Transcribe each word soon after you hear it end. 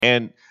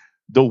And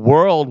the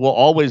world will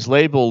always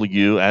label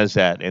you as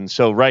that. And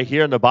so right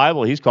here in the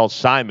Bible, he's called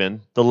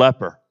Simon the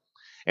leper.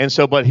 And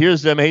so, but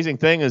here's the amazing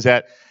thing is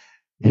that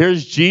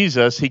here's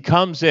Jesus. He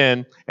comes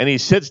in and he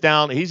sits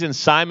down. He's in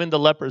Simon the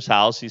leper's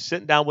house. He's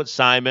sitting down with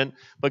Simon.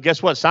 But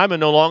guess what? Simon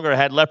no longer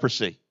had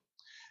leprosy.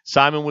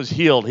 Simon was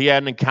healed. He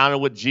had an encounter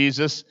with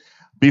Jesus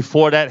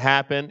before that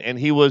happened, and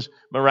he was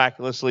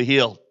miraculously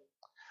healed.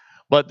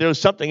 But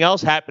there's something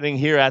else happening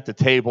here at the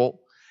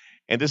table,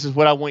 and this is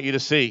what I want you to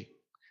see.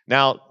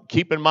 Now,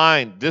 keep in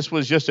mind, this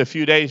was just a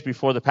few days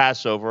before the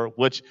Passover,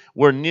 which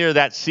we're near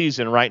that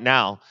season right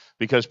now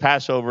because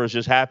Passover is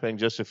just happening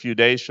just a few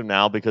days from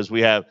now because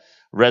we have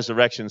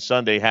Resurrection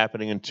Sunday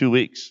happening in 2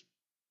 weeks.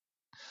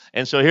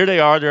 And so here they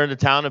are. They're in the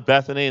town of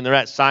Bethany, and they're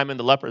at Simon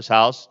the leper's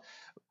house.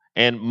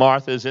 And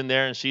Martha's in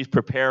there, and she's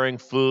preparing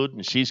food,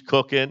 and she's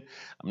cooking.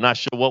 I'm not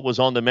sure what was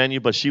on the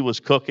menu, but she was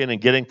cooking and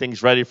getting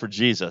things ready for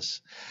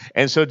Jesus.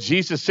 And so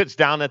Jesus sits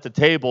down at the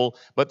table,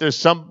 but there's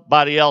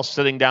somebody else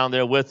sitting down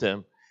there with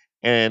him,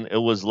 and it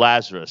was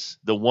Lazarus,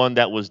 the one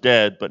that was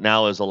dead, but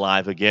now is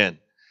alive again.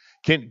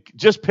 Can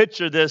just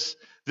picture this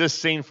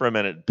scene for a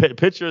minute.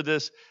 Picture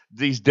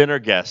these dinner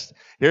guests.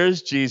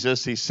 Here's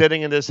Jesus. He's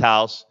sitting in this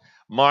house.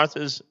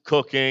 Martha's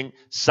cooking.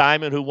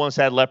 Simon, who once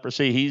had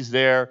leprosy, he's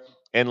there.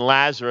 And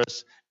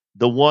Lazarus,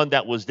 the one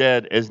that was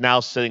dead, is now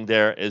sitting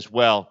there as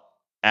well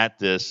at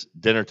this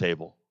dinner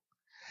table.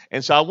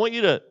 And so I want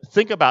you to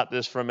think about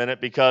this for a minute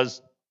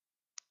because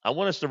I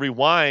want us to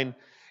rewind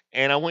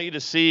and I want you to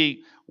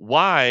see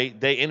why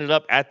they ended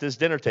up at this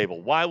dinner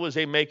table. Why was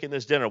they making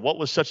this dinner? What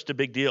was such a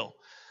big deal?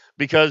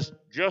 Because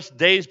just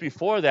days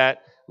before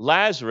that,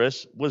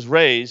 Lazarus was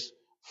raised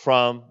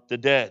from the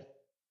dead.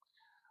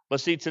 But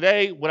see,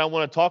 today, what I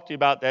want to talk to you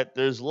about, that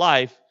there's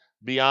life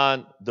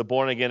beyond the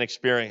born-again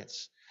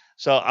experience.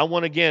 So I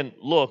want to, again,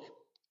 look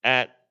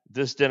at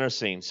this dinner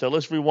scene. So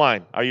let's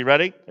rewind. Are you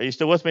ready? Are you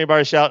still with me?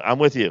 Everybody shout, I'm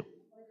with you.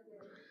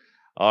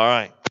 All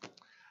right.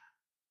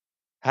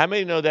 How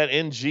many know that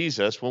in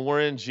Jesus, when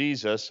we're in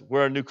Jesus,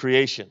 we're a new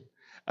creation?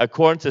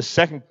 According to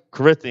 2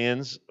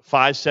 Corinthians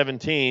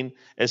 5:17,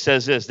 it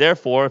says this,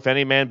 therefore, if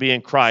any man be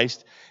in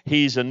Christ,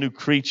 he's a new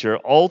creature.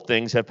 Old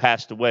things have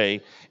passed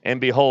away, and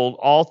behold,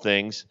 all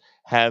things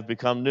have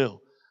become new.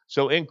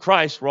 So in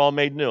Christ, we're all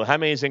made new. How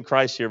many is in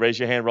Christ here? Raise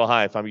your hand real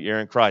high if you're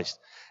in Christ.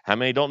 How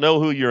many don't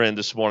know who you're in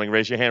this morning?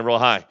 Raise your hand real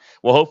high.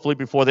 Well, hopefully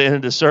before the end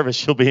of the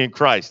service, you'll be in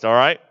Christ, all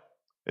right?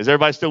 Is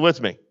everybody still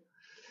with me?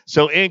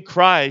 So in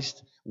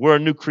Christ, we're a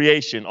new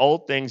creation.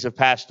 Old things have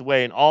passed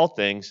away, and all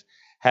things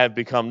have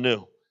become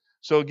new.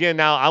 So again,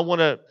 now I want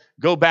to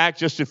go back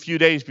just a few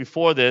days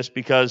before this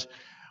because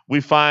we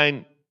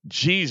find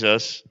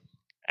Jesus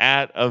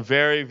at a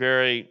very,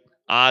 very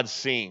odd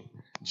scene.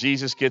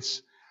 Jesus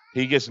gets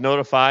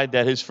notified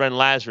that his friend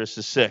Lazarus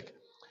is sick.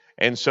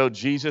 And so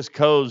Jesus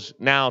goes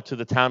now to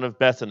the town of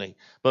Bethany.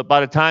 But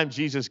by the time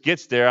Jesus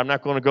gets there, I'm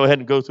not going to go ahead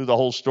and go through the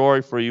whole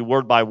story for you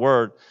word by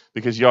word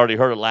because you already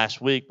heard it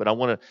last week. But I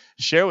want to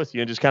share with you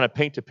and just kind of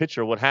paint a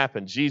picture of what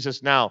happened.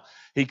 Jesus now,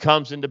 he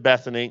comes into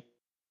Bethany.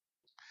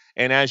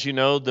 And as you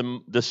know,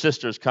 the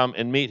sisters come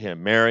and meet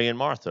him, Mary and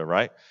Martha,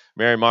 right?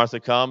 Mary and Martha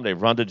come, they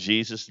run to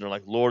Jesus, and they're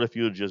like, Lord, if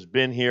you had just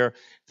been here,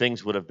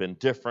 things would have been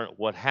different.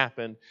 What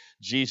happened?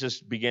 Jesus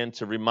began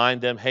to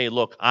remind them, hey,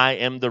 look, I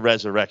am the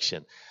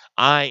resurrection.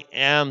 I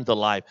am the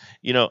life.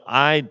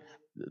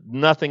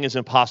 Nothing is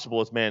impossible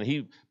with man.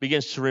 He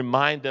begins to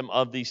remind them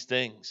of these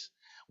things.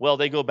 Well,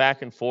 they go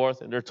back and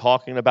forth, and they're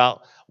talking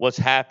about what's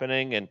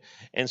happening.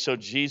 And so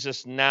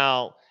Jesus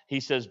now,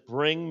 he says,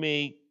 bring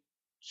me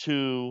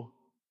to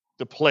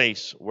the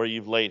place where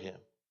you've laid him.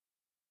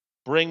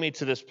 Bring me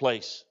to this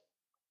place.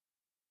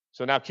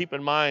 So now keep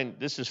in mind,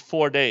 this is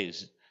 4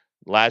 days.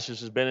 Lazarus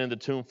has been in the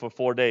tomb for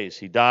 4 days.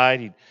 He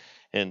died,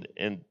 and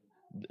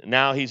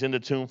now he's in the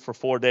tomb for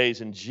 4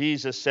 days. And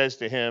Jesus says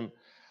to him,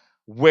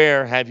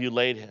 where have you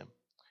laid him?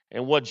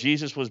 And what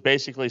Jesus was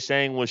basically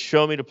saying was,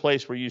 show me the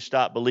place where you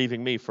stop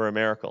believing me for a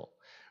miracle.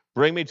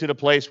 Bring me to the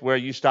place where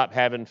you stop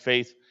having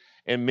faith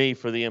in me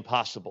for the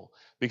impossible.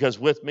 Because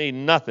with me,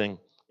 nothing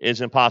is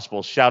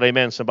impossible. Shout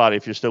amen, somebody,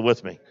 if you're still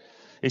with me.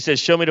 He says,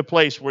 show me the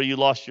place where you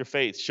lost your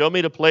faith. Show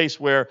me the place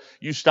where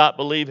you stopped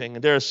believing.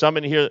 And there are some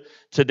in here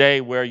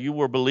today where you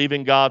were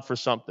believing God for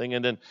something,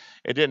 and then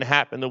it didn't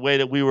happen the way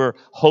that we were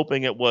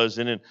hoping it was,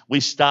 and then we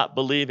stopped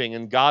believing.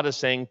 And God is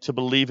saying to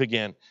believe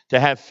again, to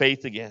have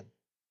faith again,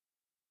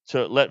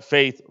 to let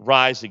faith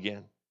rise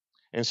again.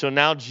 And so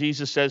now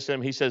Jesus says to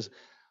him, he says,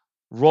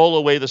 roll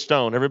away the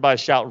stone. Everybody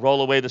shout,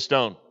 roll away the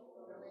stone.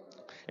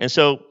 And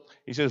so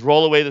he says,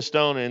 roll away the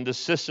stone. And the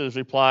sisters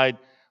replied,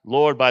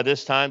 Lord, by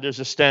this time there's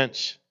a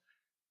stench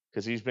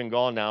because he's been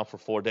gone now for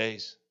 4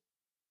 days.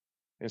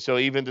 And so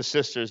even the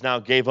sisters now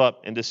gave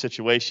up in this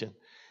situation.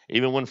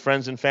 Even when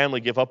friends and family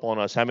give up on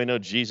us, how many know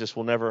Jesus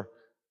will never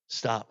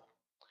stop?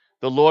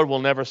 The Lord will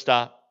never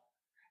stop.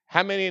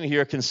 How many in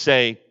here can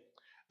say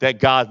that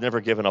God's never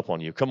given up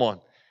on you? Come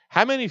on.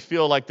 How many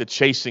feel like the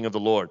chasing of the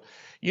Lord?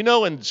 You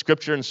know in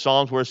Scripture in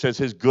Psalms where it says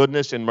his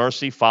goodness and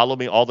mercy follow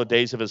me all the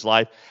days of his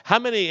life? How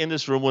many in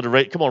this room would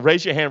come on,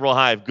 raise your hand real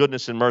high of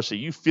goodness and mercy.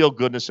 You feel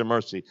goodness and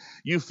mercy.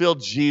 You feel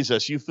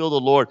Jesus. You feel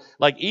the Lord.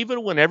 Like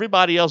even when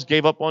everybody else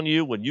gave up on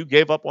you, when you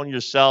gave up on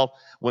yourself,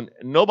 when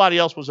nobody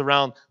else was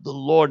around, the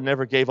Lord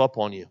never gave up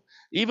on you.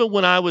 Even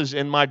when I was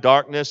in my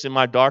darkness, in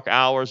my dark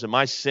hours, in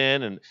my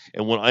sin,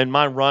 and when in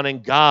my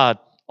running, God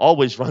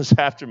always runs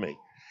after me.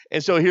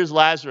 And so here's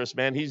Lazarus,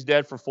 man. He's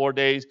dead for 4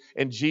 days,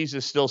 and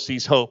Jesus still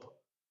sees hope.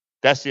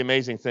 That's the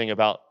amazing thing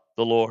about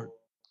the Lord.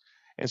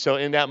 And so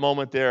in that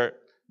moment there,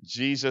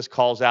 Jesus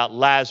calls out,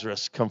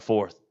 Lazarus, come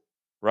forth,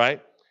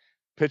 right?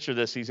 Picture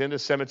this. He's in the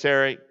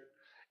cemetery,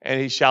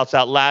 and he shouts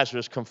out,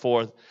 Lazarus, come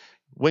forth.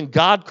 When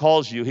God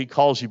calls you, he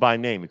calls you by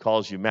name. He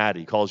calls you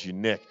Maddie. He calls you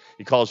Nick.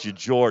 He calls you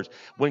George.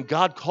 When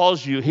God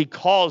calls you, he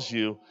calls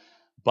you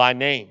by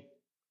name.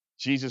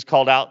 Jesus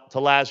called out to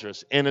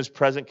Lazarus in his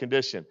present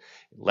condition.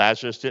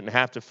 Lazarus didn't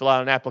have to fill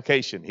out an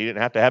application. He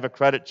didn't have to have a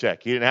credit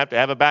check. He didn't have to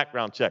have a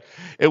background check.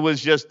 It was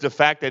just the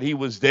fact that he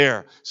was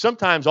there.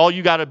 Sometimes all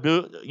you got to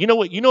do, you know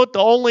what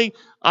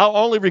our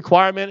only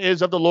requirement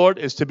is of the Lord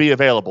is to be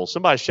available.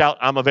 Somebody shout,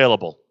 I'm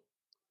available.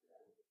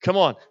 Come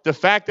on. The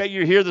fact that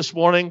you're here this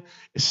morning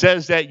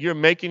says that you're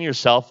making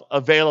yourself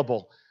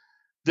available.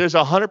 There's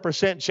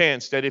 100%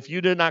 chance that if you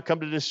did not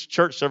come to this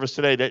church service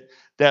today,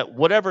 that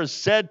whatever is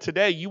said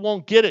today, you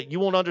won't get it. You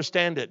won't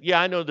understand it. Yeah,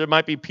 I know there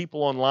might be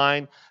people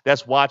online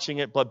that's watching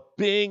it, but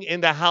being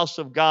in the house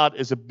of God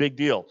is a big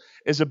deal.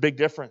 It's a big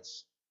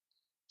difference.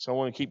 So I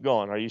want to keep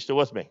going. Are you still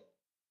with me?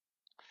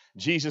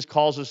 Jesus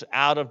calls us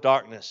out of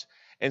darkness.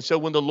 And so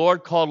when the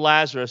Lord called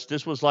Lazarus,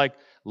 this was like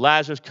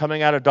Lazarus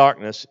coming out of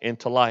darkness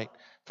into light.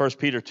 1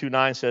 Peter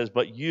 2:9 says,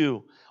 but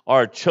you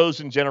are a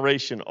chosen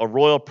generation, a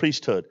royal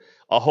priesthood,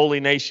 a holy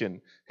nation,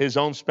 his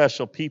own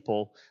special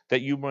people,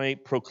 that you may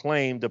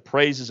proclaim the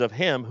praises of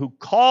him who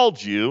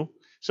called you.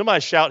 Somebody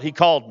shout, he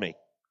called me.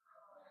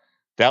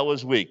 That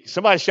was weak.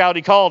 Somebody shout,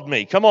 he called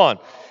me. Come on.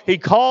 He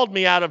called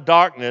me out of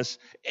darkness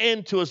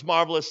into his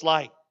marvelous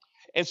light.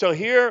 And so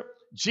here,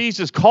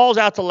 Jesus calls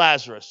out to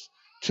Lazarus.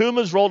 Tomb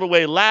is rolled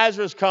away.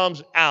 Lazarus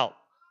comes out.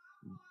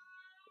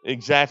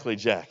 Exactly,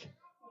 Jack.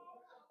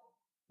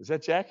 Is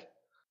that Jack?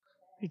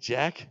 Hey,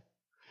 Jack.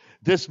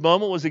 This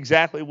moment was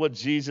exactly what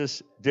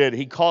Jesus did.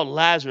 He called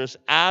Lazarus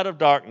out of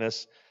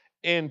darkness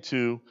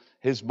into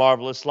his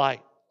marvelous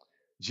light.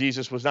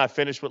 Jesus was not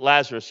finished with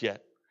Lazarus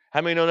yet.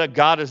 How many know that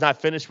God is not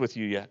finished with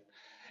you yet?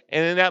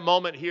 And in that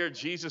moment here,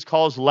 Jesus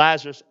calls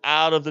Lazarus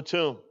out of the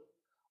tomb.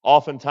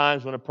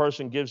 Oftentimes, when a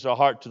person gives their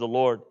heart to the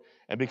Lord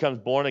and becomes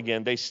born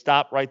again, they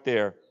stop right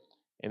there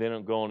and they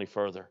don't go any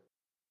further.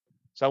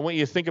 So I want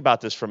you to think about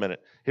this for a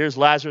minute. Here's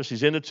Lazarus.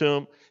 He's in the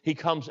tomb. He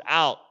comes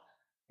out.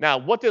 Now,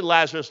 what did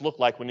Lazarus look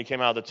like when he came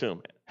out of the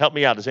tomb? Help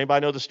me out. Does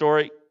anybody know the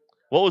story?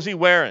 What was he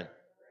wearing?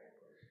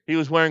 He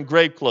was wearing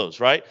grave clothes,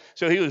 right?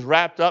 So he was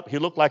wrapped up. He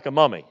looked like a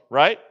mummy,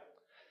 right?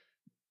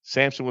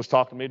 Samson was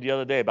talking to me the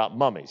other day about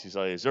mummies. He's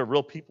like, is there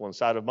real people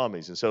inside of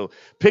mummies? And so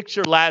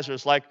picture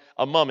Lazarus like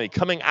a mummy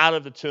coming out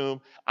of the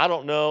tomb. I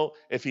don't know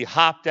if he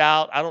hopped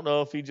out. I don't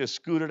know if he just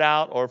scooted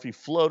out or if he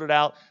floated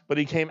out, but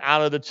he came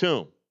out of the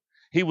tomb.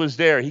 He was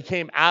there. He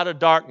came out of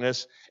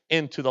darkness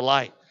into the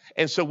light.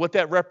 And so what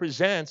that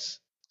represents,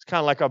 it's kind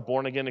of like our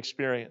born-again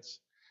experience.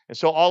 And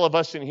so all of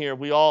us in here,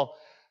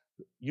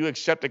 you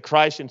accepted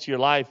Christ into your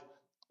life.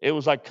 It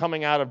was like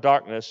coming out of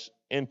darkness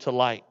into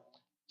light.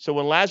 So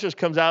when Lazarus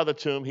comes out of the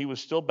tomb, he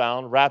was still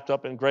bound, wrapped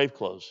up in grave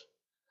clothes.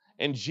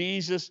 And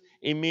Jesus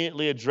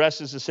immediately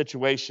addresses the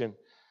situation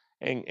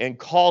and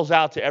calls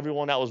out to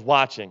everyone that was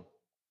watching,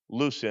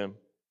 loose him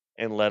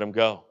and let him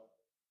go.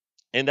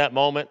 In that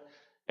moment,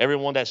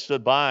 everyone that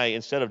stood by,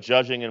 instead of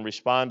judging and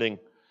responding,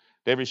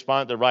 they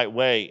responded the right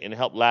way and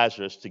helped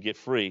Lazarus to get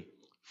free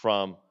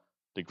from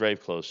the grave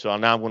clothes. So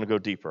now I'm going to go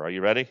deeper. Are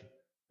you ready?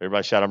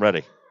 Everybody shout, I'm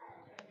ready.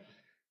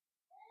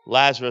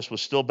 Lazarus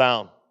was still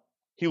bound.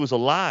 He was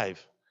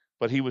alive,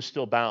 but he was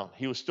still bound.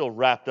 He was still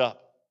wrapped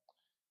up.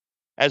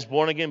 As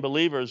born-again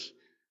believers,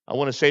 I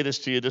want to say this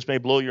to you. This may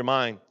blow your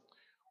mind.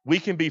 We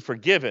can be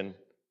forgiven,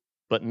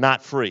 but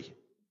not free.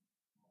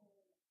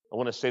 I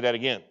want to say that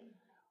again.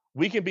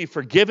 We can be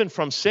forgiven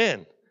from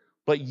sin,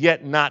 but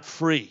yet not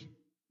free.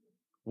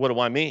 What do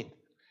I mean?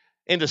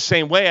 In the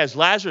same way as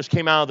Lazarus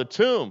came out of the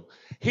tomb,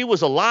 he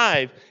was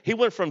alive. He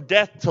went from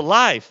death to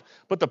life.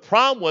 But the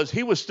problem was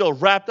he was still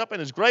wrapped up in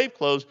his grave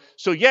clothes.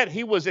 So yet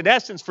he was in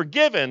essence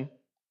forgiven,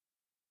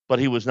 but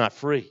he was not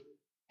free.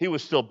 He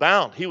was still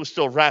bound. He was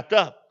still wrapped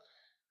up.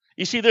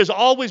 You see, there's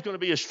always going to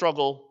be a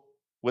struggle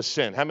with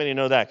sin. How many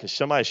know that? Because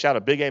somebody shout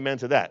a big amen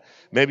to that.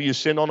 Maybe you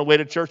sinned on the way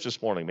to church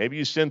this morning. Maybe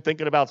you sinned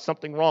thinking about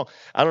something wrong.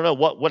 I don't know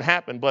what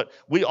happened, but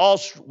we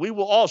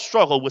will all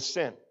struggle with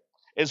sin.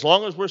 As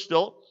long as we're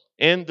still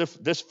in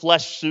this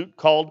flesh suit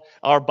called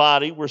our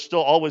body, we're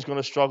still always going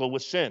to struggle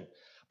with sin.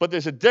 But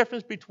there's a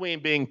difference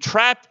between being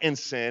trapped in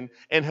sin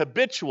and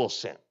habitual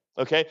sin,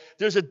 okay?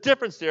 There's a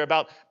difference there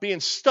about being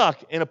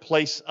stuck in a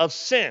place of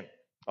sin,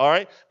 all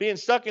right? Being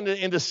stuck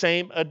in the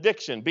same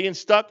addiction, being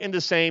stuck in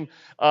the same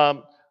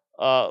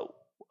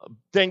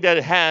thing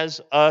that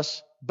has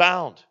us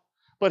bound.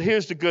 But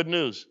here's the good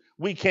news.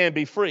 We can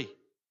be free.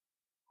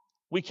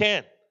 We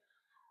can.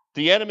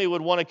 The enemy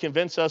would want to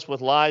convince us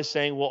with lies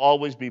saying we'll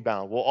always be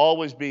bound, we'll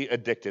always be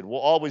addicted, we'll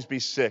always be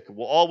sick,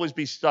 we'll always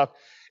be stuck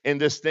in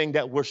this thing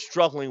that we're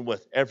struggling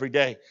with every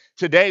day.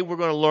 Today, we're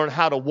going to learn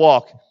how to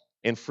walk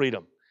in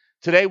freedom.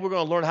 Today, we're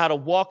going to learn how to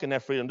walk in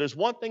that freedom. There's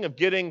one thing of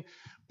getting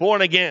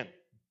born again.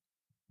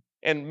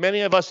 And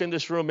many of us in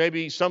this room,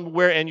 maybe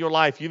somewhere in your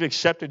life, you've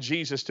accepted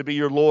Jesus to be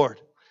your Lord,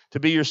 to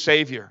be your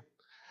Savior.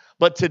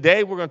 But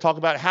today, we're going to talk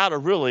about how to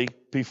really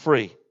be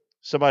free.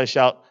 Somebody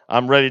shout,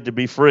 I'm ready to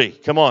be free.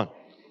 Come on.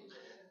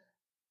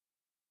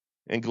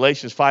 And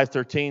Galatians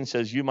 5:13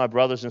 says, you, my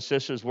brothers and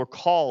sisters, were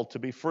called to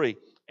be free.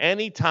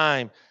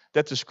 Anytime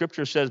that the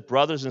scripture says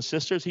brothers and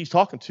sisters, he's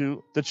talking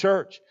to the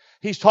church.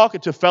 He's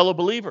talking to fellow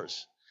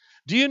believers.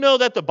 Do you know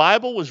that the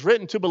Bible was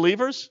written to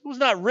believers? It was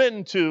not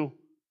written to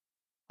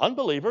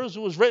unbelievers.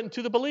 It was written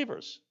to the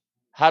believers.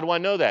 How do I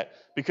know that?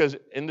 Because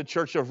in the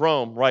church of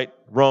Rome, right,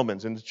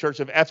 Romans, in the church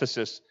of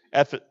Ephesus,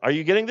 are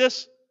you getting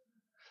this?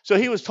 So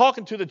he was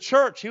talking to the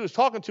church. He was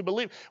talking to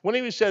believers. When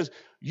he says,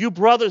 you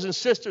brothers and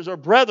sisters or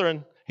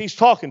brethren, he's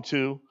talking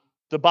to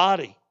the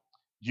body.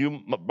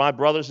 You, my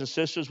brothers and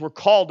sisters, were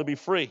called to be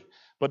free,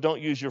 but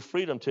don't use your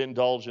freedom to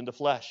indulge in the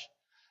flesh.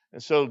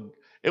 And so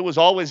it was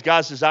always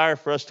God's desire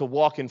for us to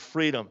walk in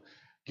freedom.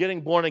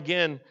 Getting born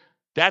again,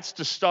 that's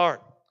the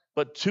start.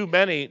 But too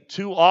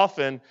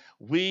often,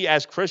 we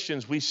as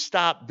Christians, we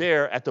stop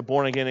there at the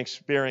born again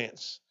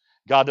experience.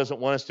 God doesn't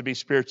want us to be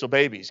spiritual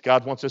babies.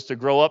 God wants us to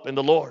grow up in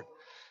the Lord.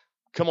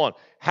 Come on.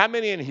 How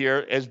many in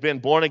here has been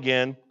born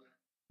again,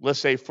 let's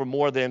say, for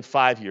more than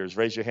 5 years?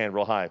 Raise your hand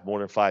real high. More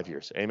than 5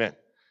 years. Amen.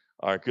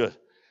 All right, good.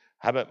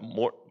 How about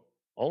more?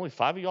 Only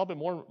 5 of y'all been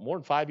more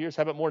than 5 years?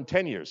 How about more than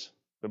 10 years?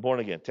 Been born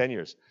again, 10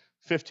 years.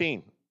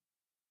 15.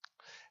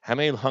 How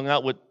many hung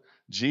out with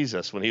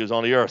Jesus when he was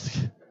on the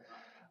earth?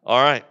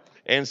 All right.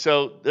 And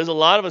so there's a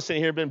lot of us in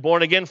here been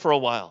born again for a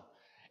while.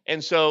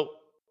 And so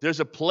there's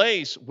a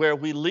place where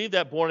we leave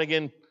that born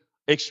again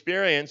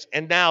experience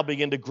and now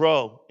begin to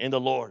grow in the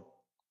Lord.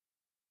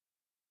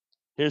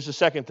 Here's the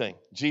second thing.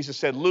 Jesus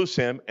said, loose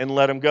him and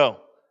let him go.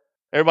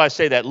 Everybody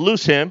say that.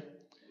 Loose him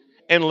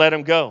and let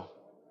him go.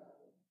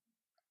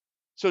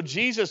 So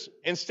Jesus,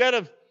 instead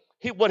of,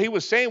 what he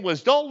was saying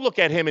was, don't look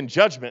at him in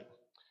judgment.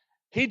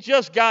 He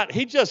just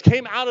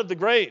came out of the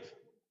grave.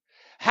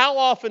 How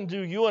often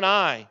do you and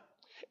I,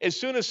 as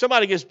soon as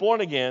somebody gets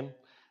born again,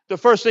 the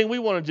first thing we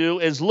want to do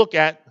is look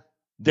at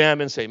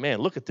them and say, man,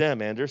 look at them,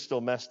 man. They're still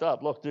messed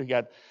up. Look, they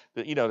got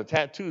the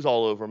tattoos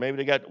all over. Maybe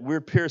they got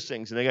weird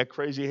piercings and they got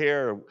crazy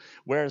hair or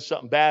wearing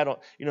something bad,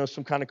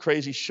 some kind of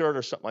crazy shirt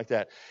or something like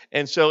that.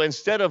 And so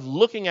instead of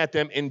looking at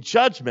them in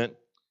judgment,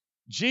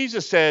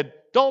 Jesus said,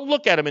 don't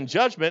look at them in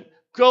judgment.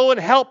 Go and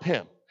help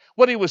him.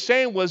 What he was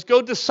saying was,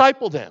 go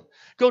disciple them.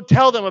 Go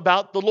tell them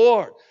about the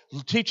Lord.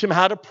 Teach them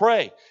how to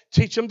pray.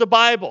 Teach them the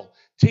Bible.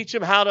 Teach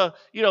them how to,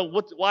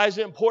 why is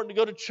it important to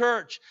go to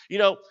church?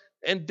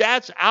 And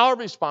that's our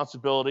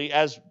responsibility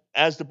as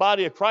the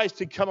body of Christ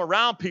to come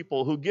around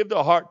people who give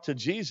their heart to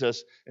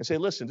Jesus and say,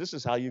 listen, this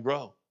is how you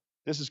grow.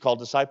 This is called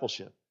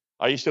discipleship.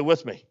 Are you still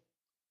with me?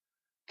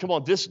 Come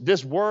on,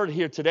 this word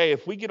here today,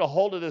 if we get a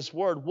hold of this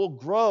word, we'll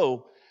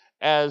grow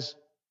as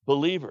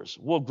believers.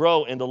 We'll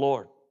grow in the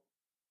Lord.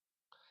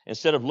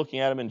 Instead of looking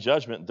at them in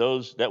judgment,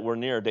 those that were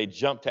near, they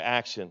jump to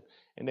action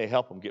and they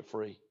help them get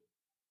free.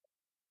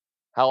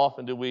 How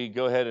often do we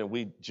go ahead and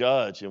we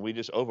judge and we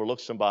just overlook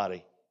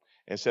somebody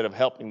instead of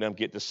helping them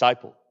get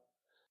discipled?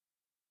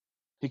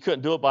 He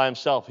couldn't do it by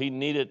himself. He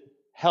needed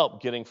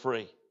help getting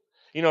free.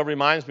 It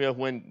reminds me of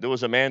when there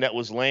was a man that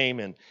was lame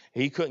and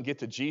he couldn't get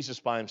to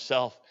Jesus by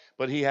himself,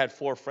 but he had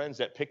 4 friends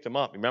that picked him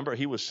up. Remember,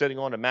 he was sitting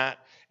on a mat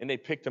and they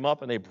picked him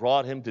up and they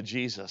brought him to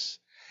Jesus.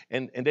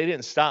 And they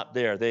didn't stop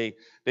there. They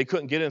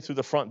couldn't get in through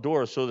the front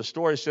door. So the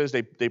story says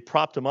they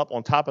propped him up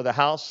on top of the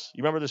house.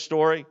 You remember the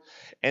story?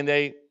 And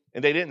they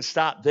didn't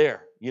stop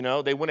there.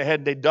 They went ahead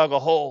and they dug a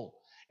hole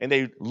and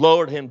they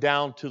lowered him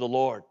down to the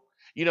Lord.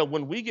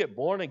 When we get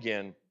born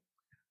again,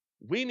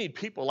 we need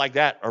people like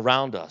that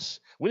around us.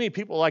 We need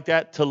people like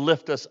that to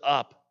lift us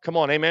up. Come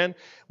on, amen?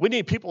 We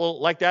need people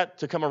like that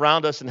to come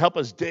around us and help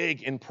us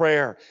dig in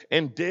prayer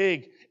and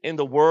dig in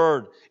the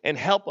Word and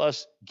help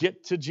us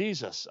get to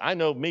Jesus. I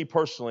know me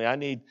personally, I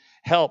need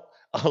help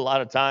a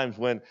lot of times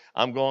when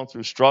I'm going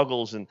through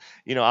struggles and,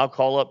 I'll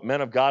call up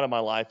men of God in my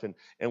life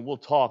and we'll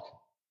talk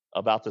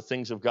about the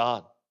things of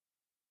God.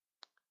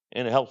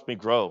 And it helps me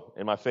grow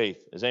in my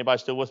faith. Is anybody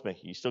still with me?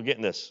 You still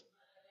getting this?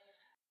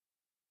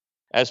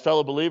 As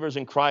fellow believers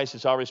in Christ,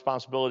 it's our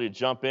responsibility to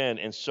jump in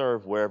and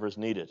serve wherever is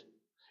needed.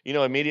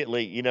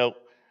 Immediately,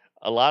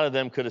 a lot of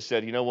them could have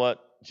said, you know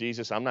what,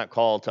 Jesus, I'm not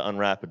called to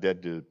unwrap a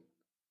dead dude.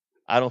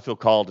 I don't feel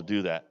called to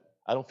do that.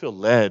 I don't feel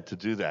led to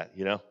do that,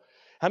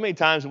 How many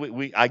times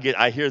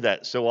I hear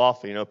that so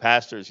often,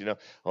 pastors,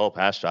 oh,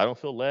 pastor, I don't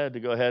feel led to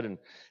go ahead and,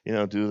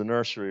 do the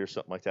nursery or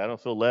something like that. I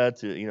don't feel led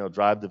to,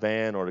 drive the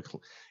van or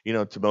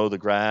to, to mow the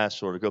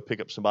grass or to go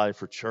pick up somebody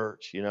for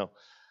church,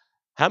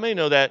 How many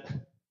know that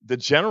the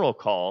general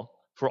call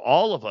for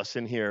all of us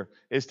in here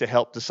is to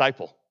help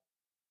disciple.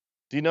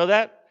 Do you know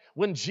that?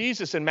 When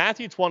Jesus in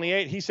Matthew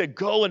 28, he said,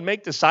 go and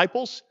make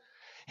disciples,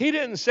 he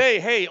didn't say,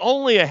 hey,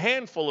 only a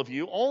handful of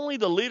you, only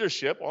the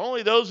leadership, or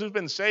only those who've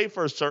been saved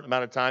for a certain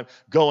amount of time,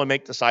 go and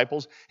make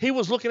disciples. He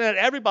was looking at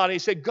everybody. He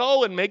said,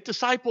 go and make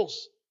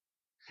disciples.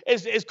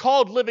 It's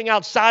called living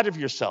outside of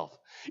yourself.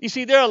 You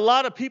see, there are a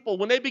lot of people,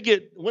 when they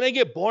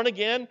get born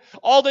again,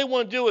 all they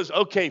want to do is,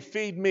 okay,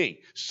 feed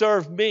me,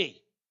 serve me.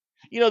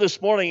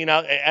 This morning,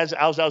 as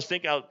I was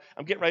thinking,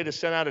 I'm getting ready to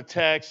send out a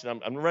text,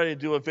 and I'm ready to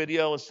do a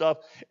video and stuff,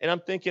 and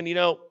I'm thinking,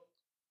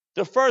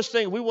 the first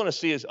thing we want to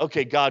see is,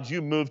 okay, God,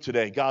 you move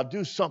today. God,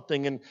 do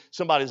something in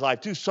somebody's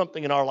life. Do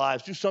something in our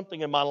lives. Do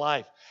something in my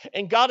life.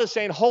 And God is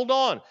saying, hold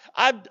on.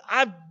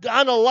 I've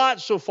done a lot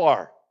so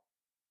far.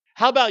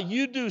 How about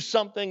you do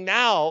something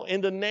now in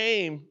the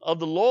name of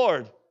the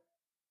Lord?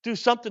 Do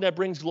something that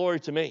brings glory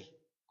to me.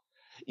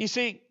 You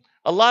see,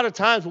 a lot of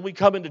times when we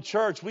come into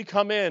church, we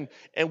come in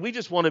and we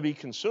just want to be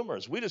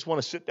consumers. We just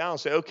want to sit down and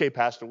say, okay,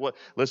 Pastor,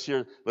 let's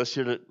hear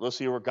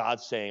what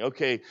God's saying.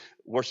 Okay,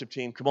 worship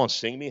team, come on,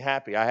 sing me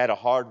happy. I had a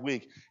hard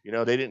week.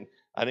 I didn't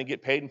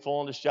get paid in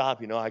full on this job.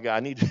 I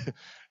need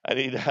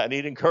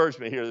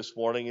encouragement here this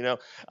morning.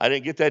 I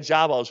didn't get that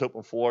job I was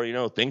hoping for.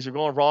 Things are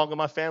going wrong in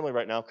my family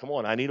right now. Come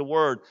on, I need a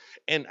word.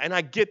 And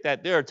I get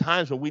that. There are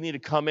times when we need to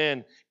come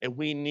in and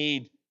we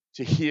need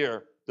to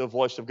hear the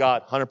voice of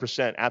God.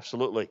 100%,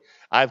 absolutely.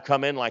 I've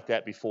come in like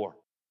that before.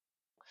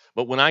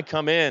 But when I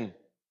come in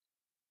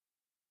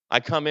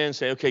and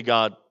say, okay,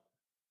 God,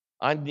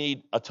 I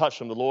need a touch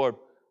from the Lord,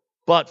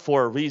 but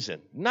for a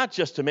reason. Not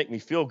just to make me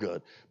feel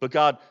good, but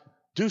God,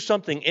 do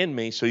something in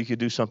me so you can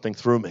do something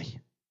through me.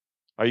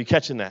 Are you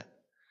catching that?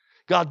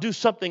 God, do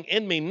something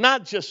in me,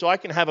 not just so I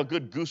can have a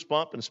good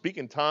goosebump and speak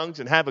in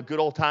tongues and have a good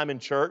old time in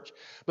church,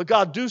 but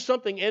God, do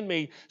something in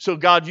me so,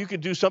 God, you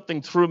could do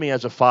something through me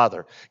as a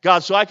father. God,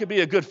 so I could be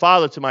a good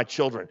father to my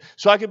children,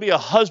 so I could be a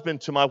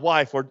husband to my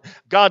wife, or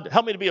God,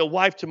 help me to be a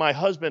wife to my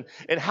husband,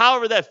 and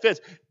however that fits,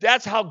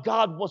 that's how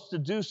God wants to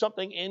do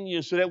something in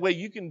you, so that way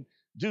you can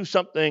do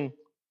something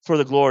for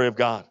the glory of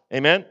God.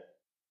 Amen?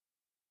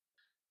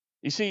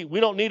 You see,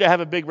 we don't need to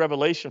have a big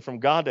revelation from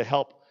God to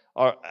help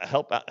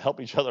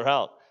each other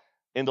out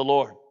in the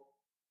Lord.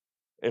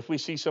 If we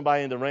see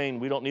somebody in the rain,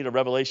 we don't need a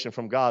revelation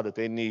from God that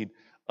they need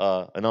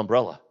an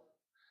umbrella.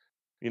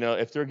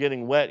 If they're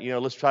getting wet,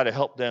 let's try to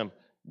help them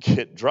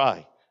get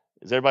dry.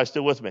 Is everybody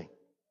still with me?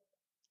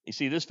 You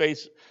see, this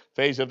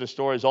phase of the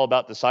story is all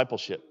about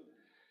discipleship.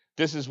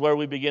 This is where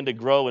we begin to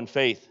grow in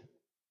faith.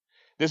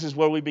 This is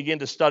where we begin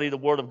to study the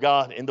Word of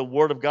God, and the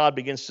Word of God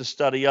begins to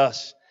study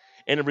us,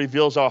 and it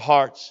reveals our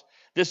hearts.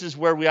 This is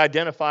where we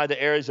identify the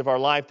areas of our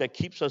life that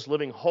keeps us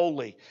living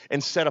holy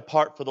and set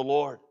apart for the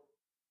Lord.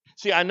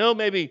 See, I know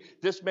maybe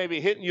this may be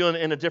hitting you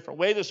in a different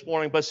way this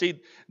morning, but see,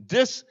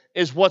 this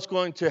is what's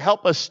going to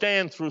help us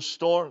stand through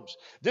storms.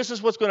 This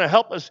is what's going to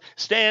help us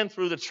stand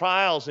through the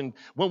trials, and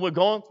when we're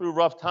going through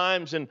rough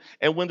times and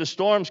when the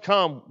storms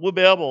come, we'll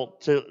be able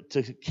to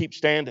keep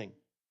standing.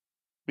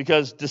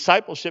 Because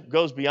discipleship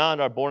goes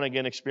beyond our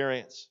born-again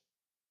experience.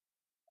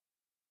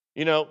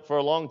 For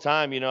a long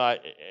time,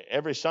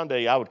 every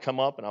Sunday I would come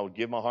up and I would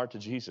give my heart to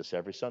Jesus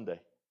every Sunday.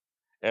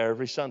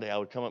 Every Sunday I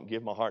would come up and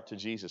give my heart to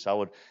Jesus. I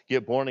would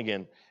get born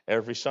again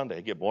every Sunday.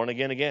 I'd get born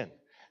again.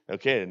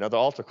 Okay, another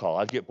altar call.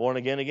 I'd get born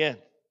again.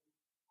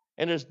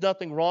 And there's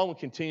nothing wrong with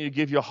continuing to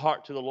give your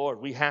heart to the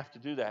Lord. We have to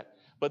do that.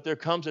 But there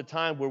comes a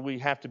time where we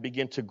have to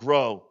begin to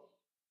grow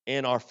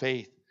in our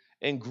faith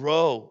and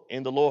grow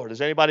in the Lord. Is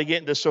anybody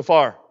getting this so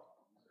far?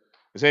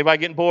 Is anybody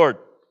getting bored?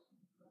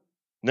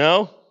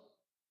 No?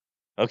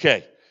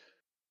 Okay.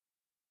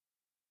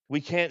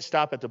 We can't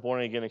stop at the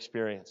born-again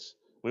experience.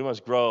 We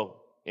must grow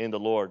in the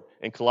Lord.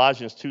 In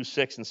Colossians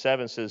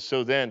 2:6-7 says,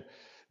 so then,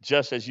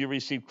 just as you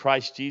received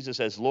Christ Jesus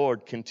as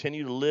Lord,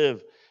 continue to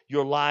live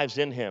your lives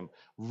in Him,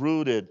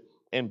 rooted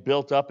and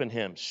built up in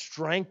Him,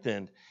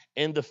 strengthened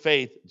in the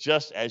faith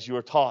just as you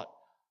are taught.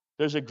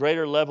 There's a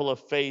greater level of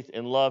faith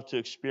and love to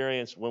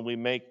experience when we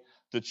make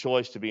the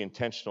choice to be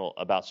intentional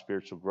about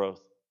spiritual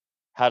growth.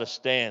 How to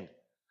stand,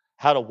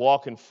 how to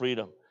walk in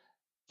freedom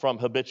from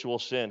habitual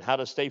sin, how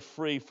to stay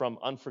free from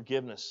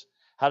unforgiveness,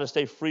 how to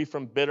stay free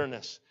from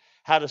bitterness,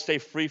 how to stay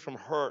free from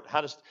hurt.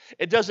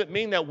 It doesn't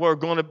mean that we're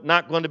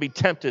not going to be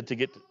tempted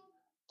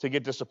to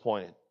get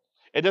disappointed.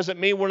 It doesn't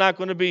mean we're not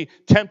going to be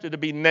tempted to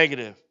be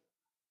negative.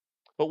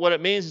 But what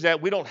it means is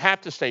that we don't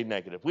have to stay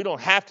negative. We don't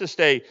have to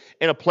stay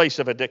in a place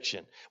of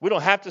addiction. We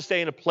don't have to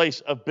stay in a place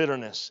of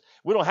bitterness.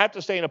 We don't have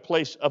to stay in a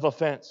place of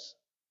offense.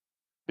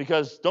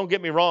 Because don't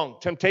get me wrong,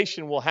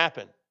 temptation will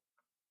happen.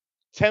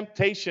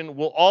 Temptation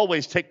will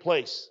always take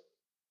place.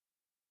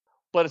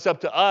 But it's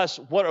up to us,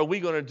 what are we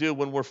going to do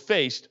when we're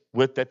faced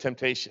with that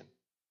temptation?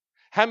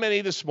 How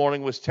many this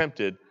morning was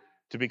tempted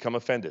to become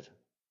offended?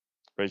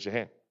 Raise your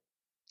hand.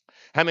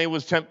 How many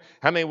was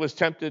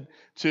tempted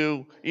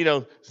to,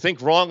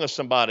 think wrong of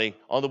somebody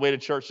on the way to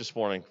church this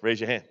morning? Raise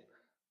your hand.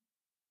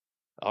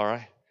 All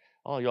right.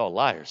 Oh, y'all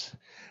liars.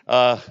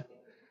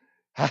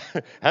 How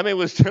many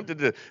was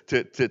tempted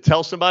to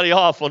tell somebody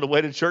off on the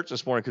way to church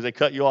this morning because they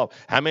cut you off?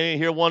 How many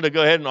here wanted to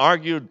go ahead and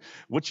argue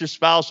with your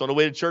spouse on the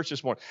way to church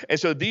this morning? And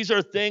so these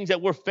are things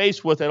that we're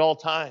faced with at all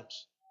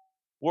times.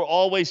 We're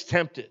always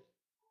tempted.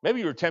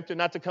 Maybe you were tempted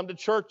not to come to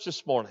church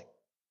this morning.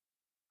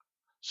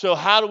 So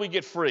how do we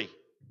get free?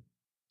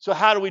 So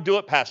how do we do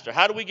it, Pastor?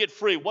 How do we get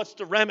free? What's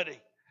the remedy?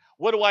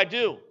 What do I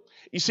do?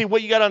 You see,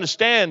 what you got to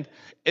understand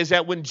is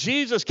that when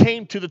Jesus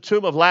came to the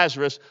tomb of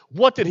Lazarus,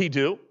 what did he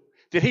do?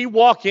 Did he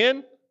walk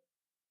in?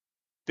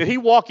 Did he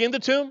walk in the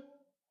tomb?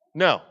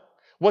 No.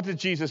 What did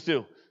Jesus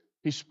do?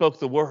 He spoke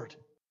the word.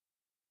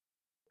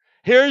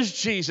 Here's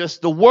Jesus,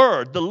 the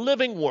Word, the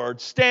living Word,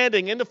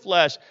 standing in the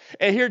flesh.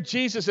 And here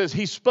Jesus says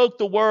he spoke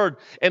the Word,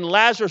 and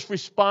Lazarus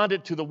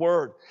responded to the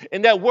Word.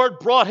 And that Word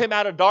brought him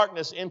out of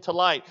darkness into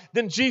light.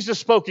 Then Jesus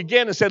spoke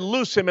again and said,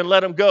 loose him and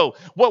let him go.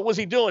 What was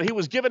he doing? He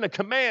was given a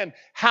command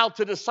how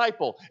to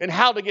disciple and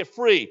how to get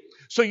free.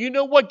 So you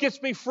know what gets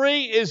me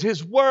free is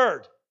his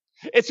Word.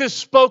 It's his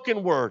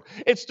spoken word.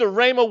 It's the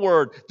Rhema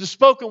word, the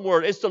spoken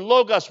word. It's the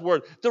Logos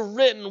word, the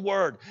written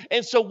word.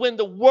 And so when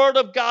the word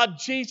of God,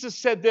 Jesus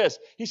said this,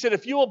 he said,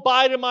 if you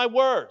abide in my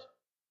word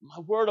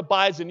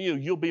abides in you,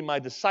 you'll be my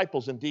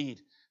disciples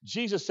indeed.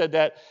 Jesus said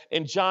that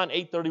in John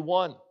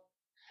 8:31.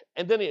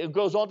 And then it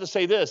goes on to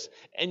say this,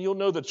 and you'll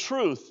know the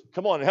truth.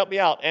 Come on, help me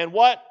out. And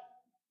what?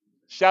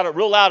 Shout it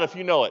real loud if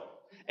you know it.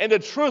 And the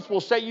truth will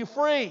set you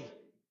free.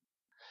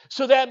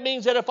 So that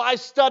means that if I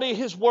study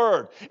his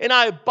word and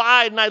I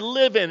abide and I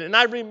live in and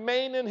I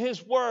remain in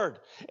his word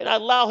and I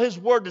allow his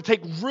word to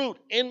take root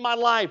in my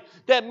life,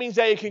 that means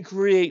that it can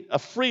create a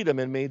freedom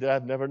in me that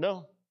I've never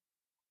known.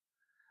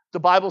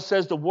 The Bible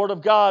says the word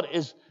of God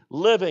is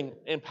living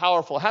and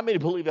powerful. How many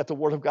believe that the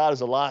word of God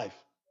is alive?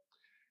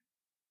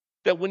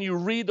 That when you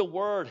read the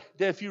word,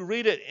 that if you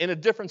read it in a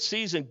different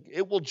season,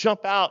 it will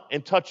jump out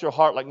and touch your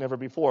heart like never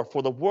before.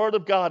 For the word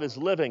of God is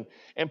living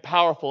and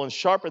powerful and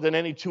sharper than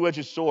any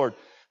two-edged sword,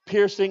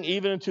 piercing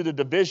even into the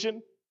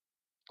division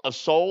of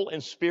soul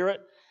and spirit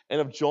and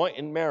of joint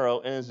and marrow,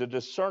 and is a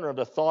discerner of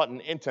the thought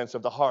and intents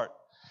of the heart.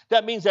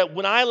 That means that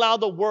when I allow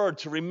the word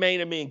to remain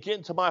in me and get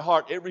into my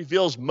heart, it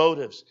reveals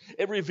motives.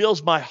 It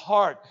reveals my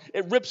heart.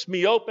 It rips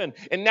me open.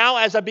 And now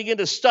as I begin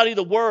to study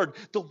the word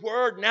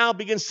now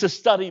begins to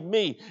study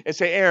me and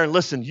say, Aaron,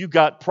 listen, you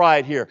got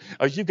pride here,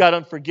 or you got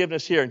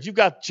unforgiveness here, and you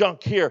got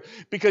junk here.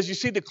 Because you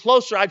see, the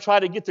closer I try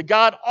to get to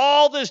God,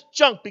 all this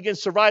junk begins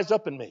to rise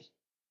up in me.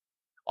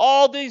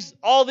 All these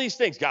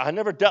things. God,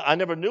 I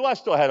never knew I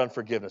still had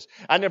unforgiveness.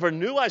 I never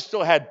knew I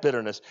still had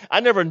bitterness. I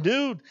never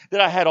knew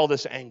that I had all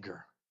this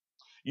anger.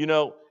 You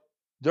know,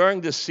 during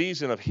this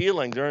season of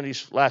healing, during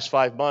these last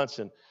 5 months,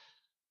 and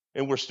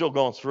we're still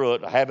going through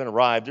it. I haven't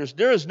arrived.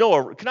 There is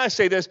no, can I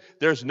say this?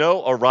 There's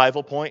no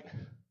arrival point.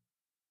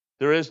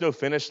 There is no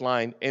finish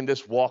line in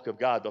this walk of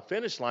God. The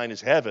finish line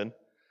is heaven,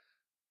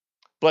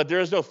 but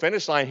there is no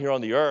finish line here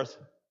on the earth.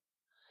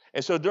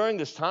 And so during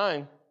this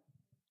time,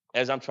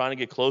 as I'm trying to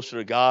get closer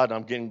to God,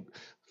 I'm getting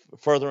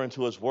further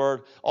into his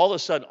word, all of a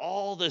sudden,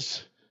 all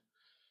this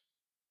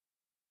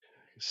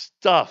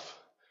stuff,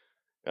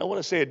 I want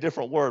to say a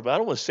different word, but I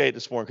don't want to say it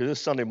this morning because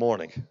it's Sunday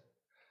morning.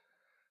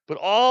 But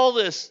all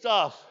this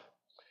stuff,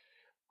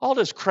 all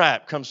this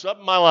crap comes up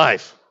in my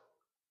life.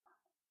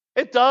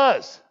 It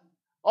does.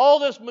 All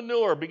this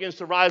manure begins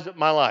to rise up in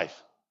my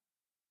life.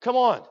 Come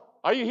on.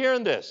 Are you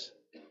hearing this?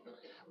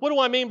 What do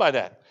I mean by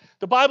that?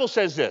 The Bible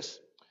says this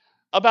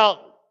about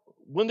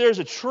when there's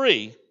a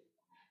tree,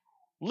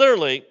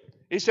 literally,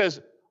 he says,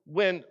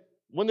 when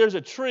there's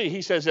a tree,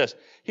 he says this.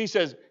 He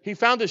says, he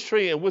found this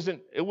tree and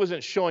it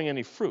wasn't showing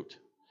any fruit.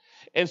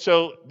 And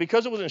so,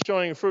 because it wasn't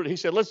showing any fruit, he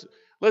said, let's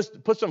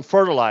put some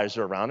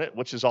fertilizer around it,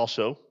 which is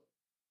also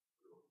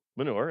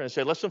manure, and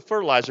said, let some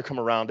fertilizer come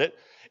around it,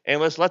 and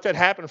let's let that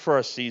happen for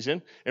a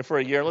season and for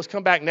a year, and let's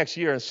come back next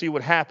year and see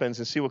what happens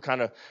and see what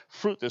kind of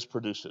fruit this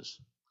produces.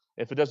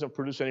 If it doesn't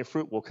produce any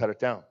fruit, we'll cut it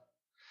down.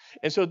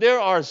 And so there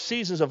are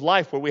seasons of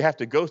life where we have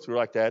to go through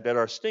like that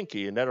are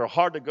stinky and that are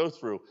hard to go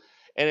through.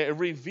 And it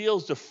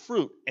reveals the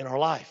fruit in our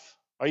life.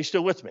 Are you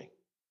still with me?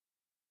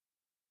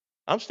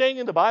 I'm staying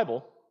in the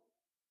Bible.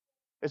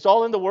 It's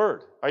all in the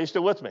Word. Are you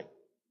still with me?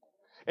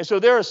 And so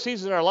there are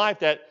seasons in our life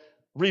that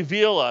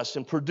reveal us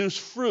and produce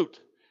fruit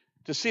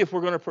to see if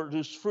we're going to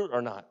produce fruit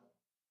or not.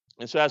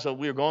 And so as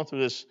we were going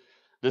through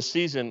this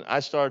season, I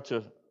started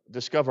to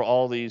discover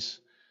all these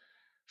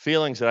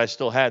feelings that I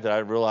still had that I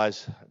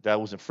realized that I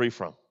wasn't free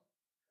from.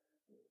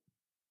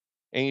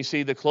 And you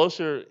see, the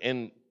closer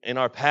in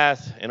our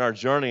path, in our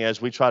journey,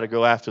 as we try to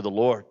go after the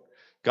Lord,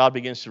 God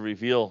begins to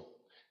reveal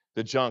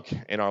the junk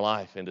in our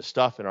life and the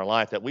stuff in our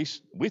life that we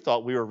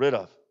thought we were rid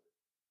of.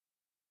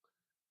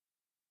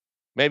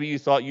 Maybe you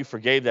thought you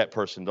forgave that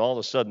person, and all of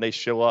a sudden they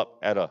show up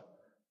at a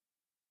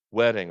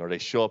wedding, or they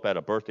show up at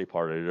a birthday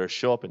party, or they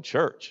show up in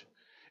church,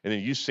 and then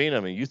you've seen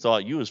them and you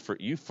thought you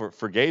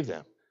forgave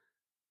them.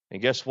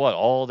 And guess what?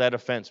 All that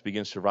offense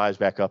begins to rise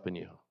back up in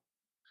you.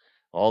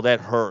 All that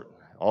hurt,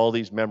 all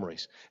these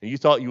memories. And you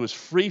thought you was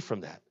free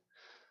from that.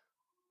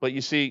 But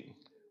you see,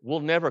 we'll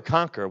never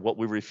conquer what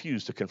we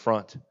refuse to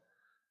confront.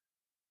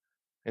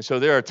 And so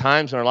there are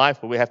times in our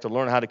life where we have to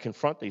learn how to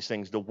confront these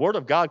things. The Word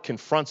of God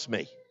confronts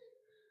me.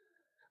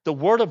 The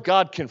Word of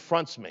God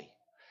confronts me.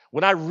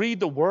 When I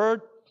read the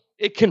Word,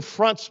 it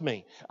confronts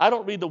me. I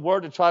don't read the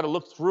Word to try to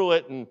look through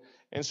it and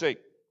say,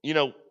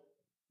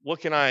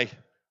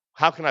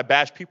 how can I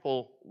bash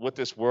people with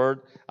this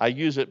Word? I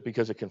use it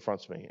because it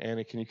confronts me.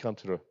 Annie, can you come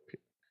to the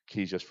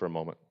keys just for a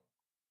moment?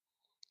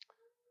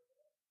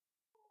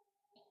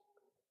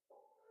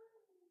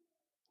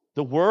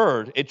 The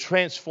Word, it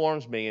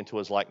transforms me into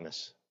His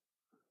likeness.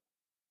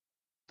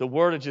 The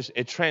Word,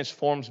 it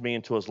transforms me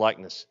into His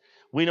likeness.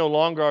 We no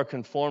longer are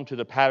conformed to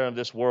the pattern of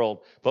this world,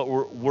 but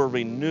we're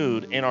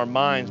renewed in our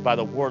minds by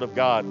the Word of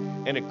God,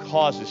 and it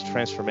causes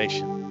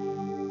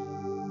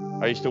transformation.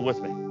 Are you still with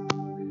me?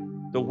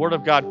 The Word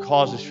of God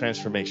causes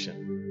transformation.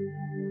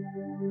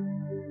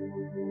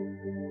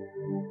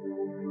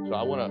 So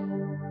I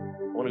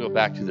want to go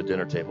back to the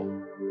dinner table.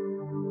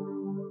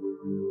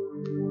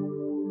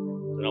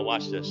 Now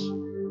watch this.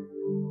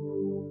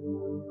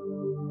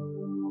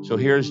 So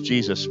here's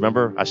Jesus.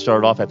 Remember, I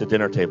started off at the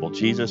dinner table.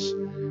 Jesus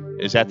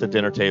is at the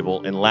dinner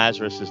table, and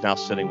Lazarus is now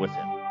sitting with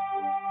him.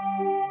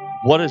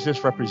 What does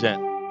this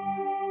represent?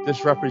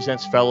 This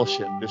represents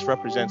fellowship. This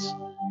represents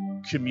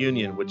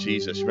communion with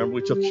Jesus. Remember,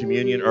 we took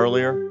communion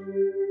earlier?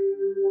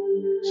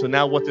 So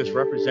now what this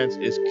represents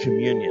is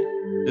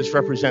communion. This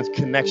represents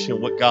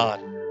connection with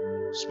God,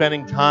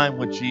 spending time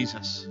with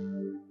Jesus.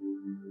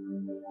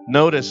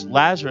 Notice,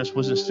 Lazarus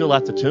wasn't still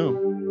at the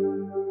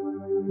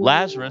tomb.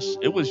 Lazarus,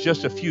 it was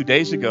just a few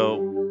days ago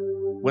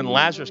when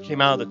Lazarus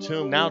came out of the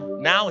tomb.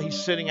 Now he's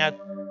sitting at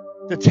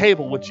the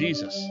table with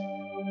Jesus.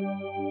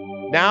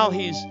 Now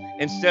he's,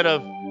 instead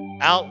of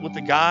out with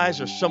the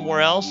guys or somewhere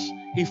else,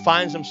 he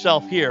finds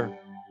himself here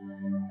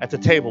at the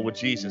table with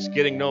Jesus,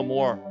 getting to know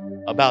more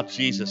about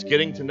Jesus,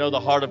 getting to know the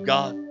heart of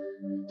God.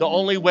 The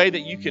only way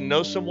that you can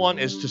know someone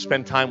is to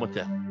spend time with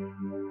them.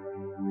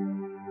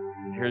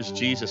 Here's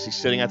Jesus. He's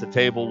sitting at the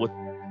table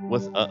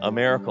with a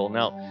miracle.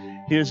 Now,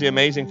 here's the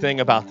amazing thing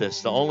about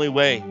this. The only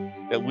way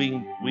that we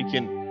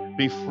can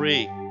be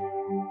free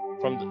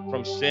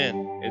from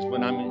sin is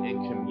when I'm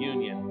in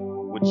communion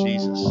with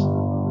Jesus.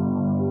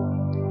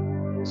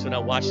 So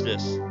now watch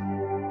this.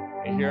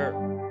 And here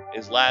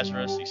is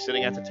Lazarus. He's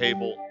sitting at the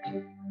table.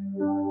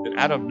 Then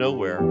out of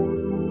nowhere,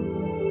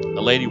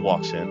 a lady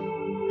walks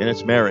in, and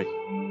it's Mary.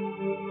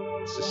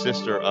 It's the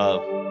sister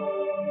of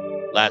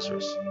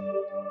Lazarus.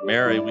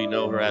 Mary, we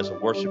know her as a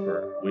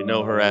worshiper. We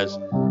know her as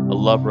a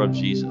lover of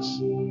Jesus.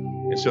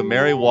 And so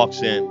Mary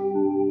walks in,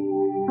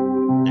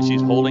 and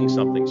she's holding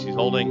something. She's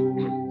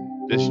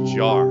holding this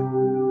jar.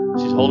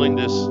 She's holding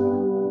this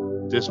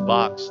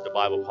box, the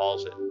Bible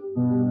calls it.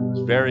 It's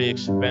a very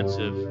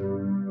expensive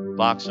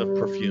box of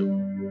perfume.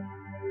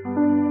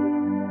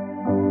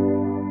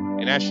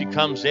 And as she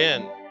comes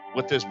in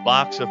with this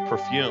box of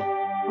perfume,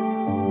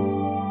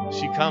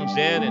 she comes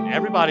in and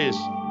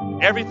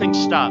everything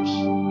stops.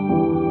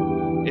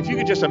 If you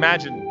could just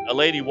imagine a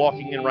lady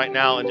walking in right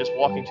now and just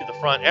walking to the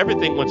front,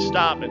 everything would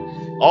stop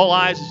and all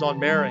eyes is on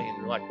Mary. And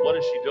you're like, what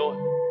is she doing?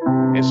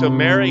 And so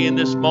Mary in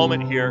this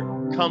moment here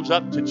comes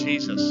up to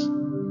Jesus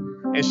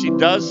and she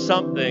does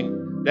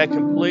something that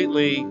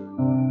completely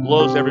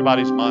blows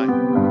everybody's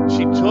mind.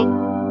 She took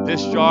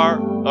this jar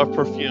of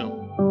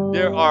perfume.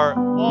 There are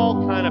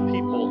all kind of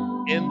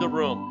people in the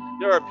room.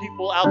 There are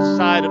people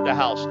outside of the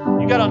house.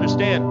 You got to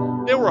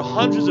understand, there were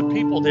hundreds of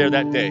people there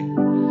that day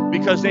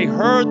because they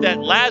heard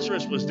that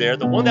Lazarus was there,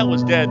 the one that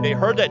was dead. They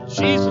heard that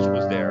Jesus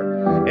was there.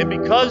 And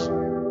because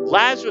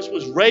Lazarus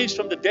was raised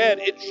from the dead,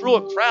 it drew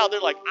a crowd.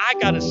 They're like, I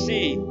got to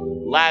see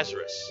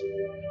Lazarus.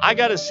 I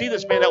got to see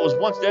this man that was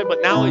once dead,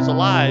 but now he's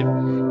alive.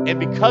 And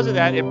because of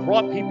that, it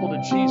brought people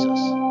to Jesus.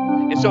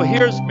 And so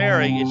here's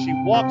Mary, and she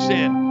walks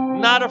in,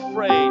 not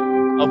afraid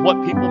of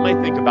what people may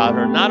think about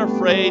her, not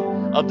afraid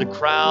of the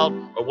crowd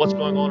or what's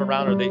going on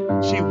around her.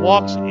 She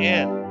walks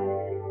in,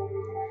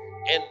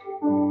 and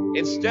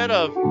instead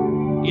of,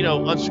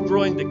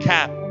 unscrewing the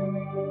cap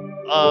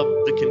of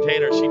the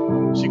container,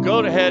 she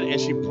goes ahead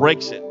and she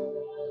breaks it.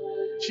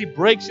 She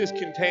breaks this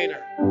container.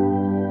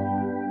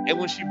 And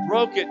when she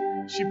broke it,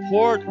 she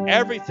poured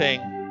everything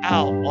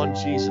out on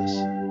Jesus.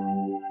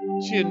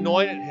 She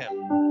anointed him.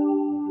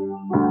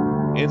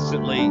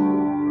 Instantly,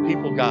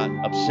 people got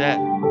upset.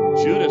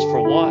 Judas,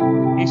 for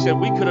one, he said,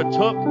 we could have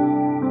took,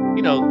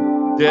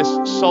 this,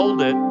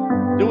 sold it.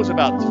 There was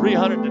about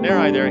 300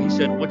 denarii there. He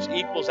said, which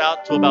equals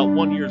out to about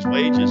 1 year's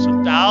wages.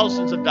 So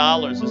thousands of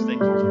dollars this thing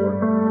was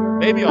worth.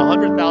 Maybe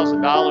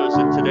 $100,000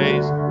 in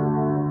today's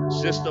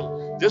system.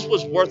 This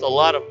was worth a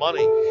lot of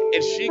money.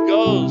 And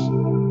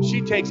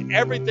she takes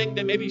everything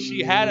that maybe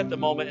she had at the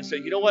moment and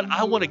said, you know what?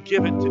 I want to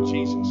give it to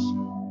Jesus.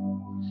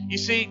 You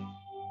see,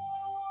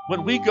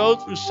 when we go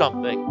through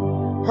something,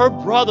 her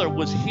brother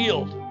was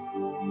healed.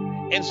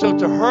 And so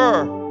to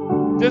her,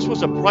 this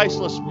was a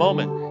priceless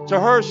moment. To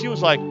her, she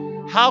was like,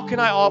 how can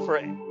I offer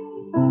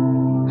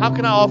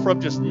up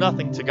just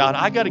nothing to God?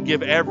 I got to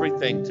give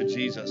everything to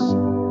Jesus.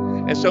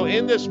 And so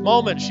in this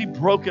moment, she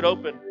broke it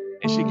open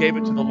and she gave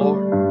it to the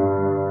Lord.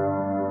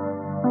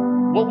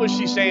 What was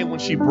she saying when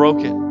she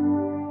broke it?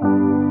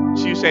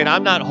 She was saying,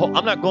 I'm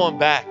not going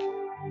back.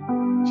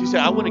 She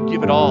said, I want to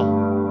give it all.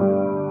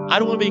 I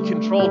don't want to be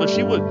controlled. If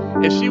she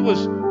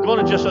was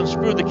going to just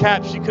unscrew the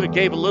cap, she could have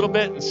gave a little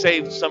bit and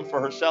saved some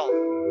for herself.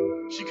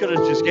 She could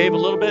have just gave a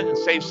little bit and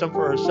saved some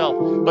for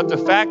herself. But the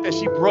fact that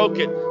she broke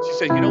it, she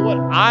said, you know what?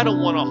 I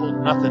don't want to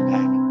hold nothing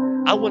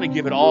back. I want to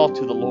give it all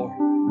to the Lord.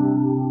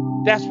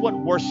 That's what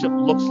worship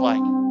looks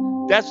like.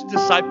 That's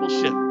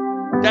discipleship.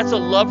 That's a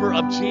lover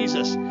of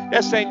Jesus.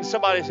 That's saying,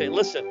 somebody saying,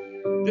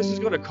 listen, this is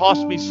going to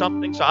cost me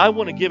something, so I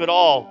want to give it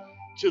all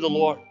to the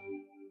Lord.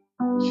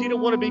 She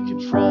didn't want to be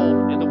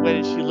controlled in the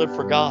way that she lived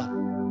for God.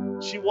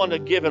 She wanted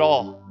to give it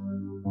all.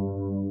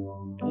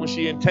 And when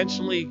she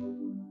intentionally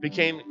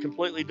became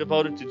completely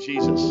devoted to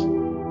Jesus,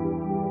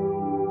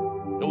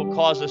 it will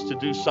cause us to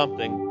do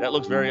something that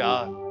looks very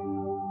odd.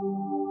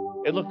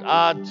 It looked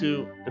odd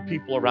to the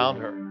people around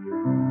her.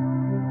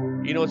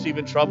 You know what's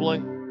even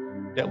troubling?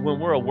 That when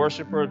we're a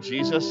worshiper of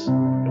Jesus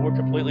and we're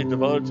completely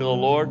devoted to the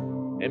Lord,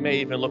 it may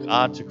even look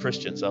odd to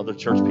Christians, other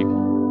church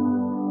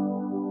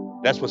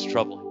people. That's what's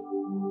troubling.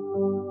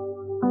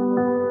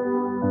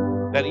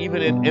 That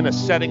even in a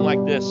setting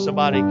like this,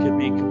 somebody could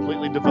be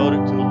completely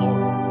devoted to the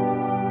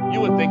Lord.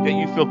 You would think that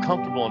you feel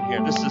comfortable in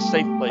here. This is a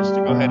safe place to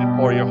go ahead and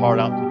pour your heart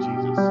out to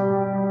Jesus.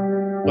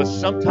 But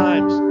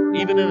sometimes,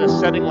 even in a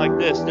setting like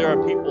this, there are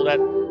people that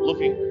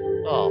looking,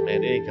 oh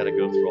man, they ain't got to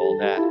go through all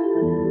that.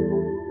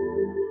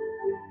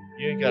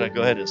 You ain't got to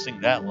go ahead and sing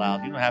that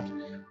loud. You don't have to.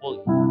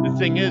 Well, the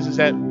thing is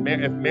that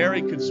if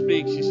Mary could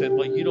speak, she said,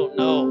 well, you don't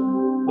know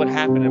what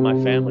happened in my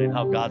family and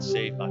how God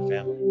saved my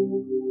family.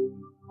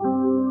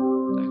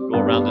 I can go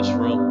around this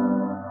room.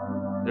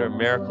 There are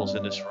miracles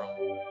in this room.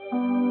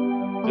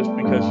 Just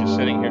because you're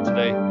sitting here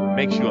today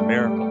makes you a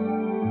miracle.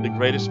 The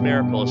greatest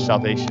miracle is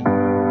salvation.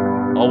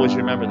 Always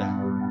remember that.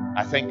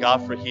 I thank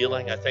God for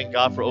healing. I thank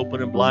God for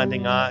opening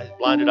blinded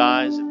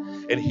eyes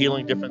and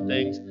healing different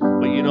things.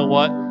 But you know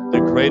what? The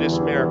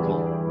greatest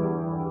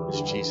miracle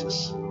is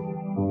Jesus.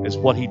 It's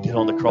what he did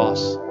on the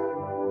cross.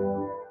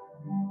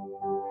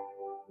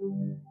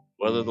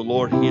 Whether the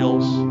Lord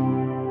heals,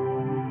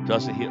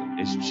 doesn't heal,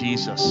 it's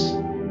Jesus.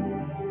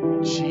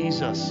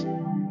 Jesus.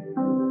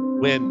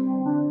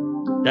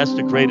 That's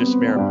the greatest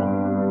miracle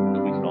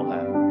that we can all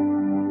have.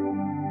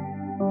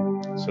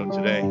 So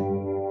today,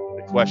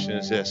 the question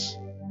is this.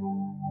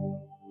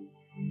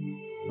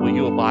 Will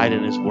you abide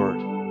in his word?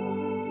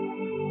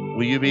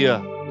 Will you be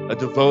a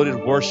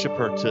devoted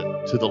worshiper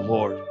to the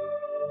Lord?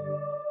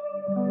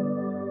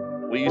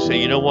 Will you say,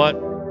 you know what?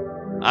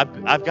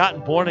 I've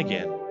gotten born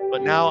again,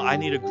 but now I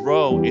need to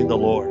grow in the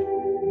Lord.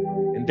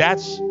 And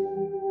that's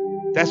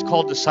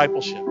called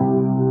discipleship.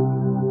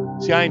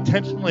 See,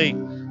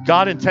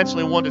 God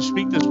intentionally wanted to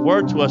speak this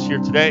word to us here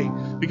today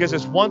because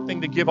it's one thing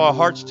to give our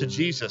hearts to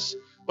Jesus,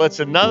 but it's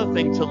another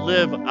thing to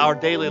live our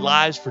daily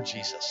lives for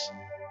Jesus.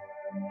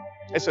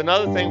 It's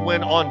another thing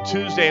when on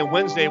Tuesday and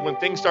Wednesday when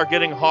things start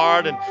getting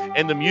hard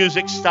and the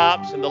music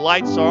stops and the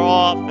lights are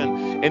off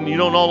and you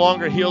don't no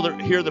longer hear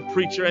the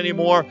preacher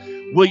anymore,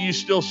 will you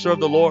still serve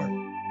the Lord?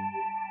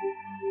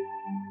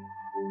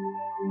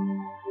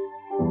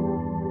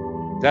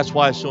 That's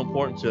why it's so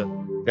important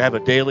to have a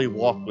daily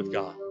walk with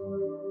God.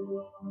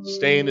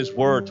 Stay in his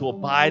word, to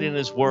abide in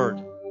his word.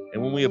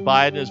 And when we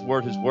abide in his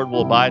word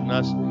will abide in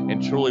us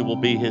and truly will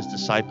be his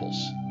disciples.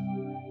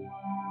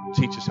 He'll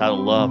teach us how to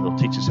love. He'll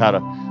teach us how to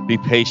be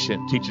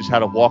patient. Teach us how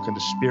to walk in the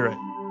Spirit.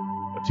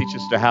 He'll teach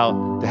us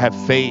how to have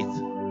faith.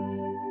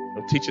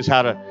 He'll teach us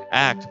how to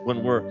act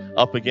when we're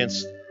up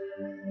against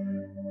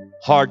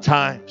hard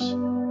times.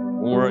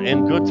 When we're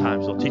in good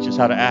times, he'll teach us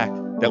how to act,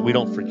 that we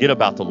don't forget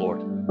about the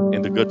Lord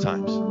in the good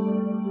times.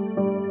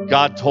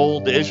 God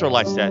told the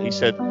Israelites that. He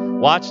said,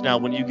 watch now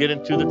when you get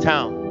into the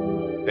town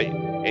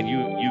and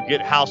you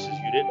get houses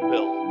you didn't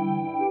build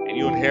and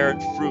you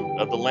inherit fruit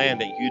of the land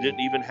that you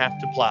didn't even have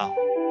to plow.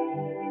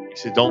 He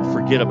said, don't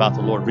forget about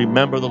the Lord.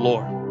 Remember the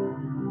Lord.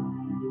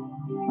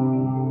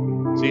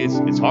 See,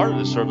 it's harder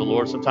to serve the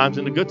Lord sometimes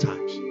in the good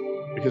times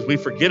because we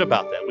forget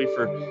about that. We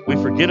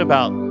forget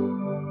about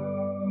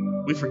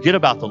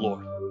the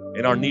Lord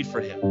and our need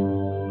for him.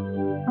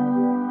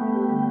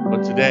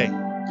 But today,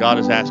 God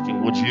is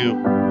asking, would you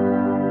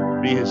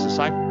be his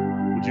disciple?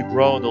 Would you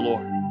grow in the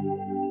Lord?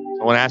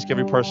 I want to ask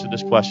every person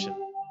this question.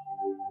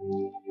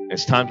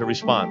 It's time to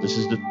respond. This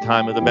is the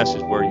time of the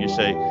message where you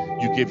say,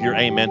 you give your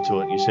amen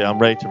to it. You say, I'm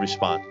ready to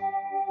respond.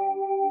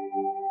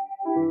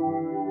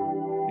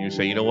 And you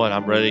say, you know what?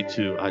 I'm ready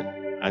to,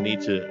 I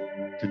need to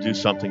do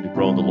something to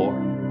grow in the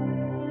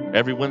Lord.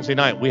 Every Wednesday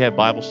night, we have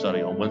Bible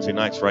study on Wednesday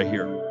nights right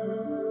here.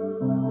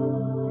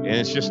 And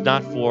it's just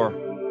not for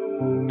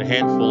the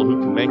handful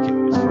who can make it.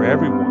 It's for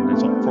everyone.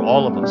 It's for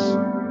all of us.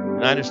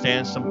 And I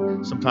understand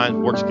sometimes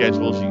work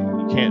schedules,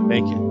 you can't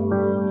make it.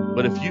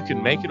 But if you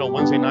can make it on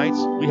Wednesday nights,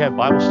 we have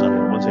Bible study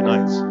on Wednesday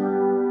nights.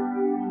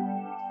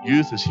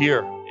 Youth is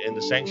here in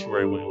the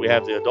sanctuary. We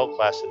have the adult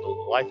class in the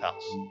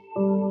Lighthouse.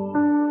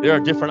 There are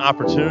different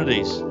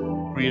opportunities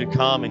for you to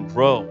come and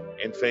grow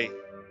in faith.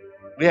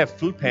 We have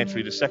food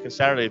pantry the second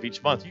Saturday of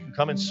each month. You can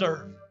come and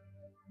serve.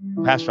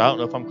 Pastor, I don't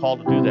know if I'm called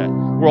to do that.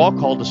 We're all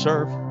called to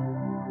serve.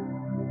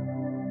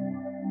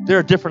 there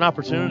are different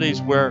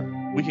opportunities where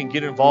we can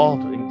get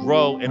involved and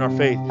grow in our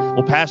faith.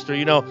 Well, Pastor,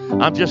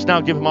 I'm just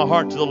now giving my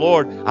heart to the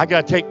Lord. I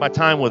got to take my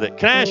time with it.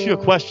 Can I ask you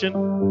a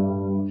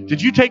question?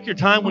 Did you take your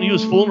time when you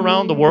was fooling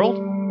around the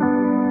world?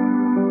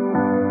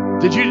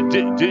 Did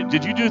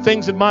you do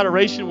things in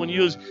moderation when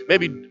you was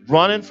maybe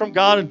running from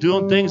God and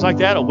doing things like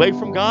that away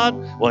from God?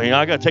 Well,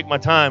 I got to take my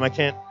time. I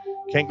can't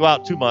go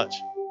out too much.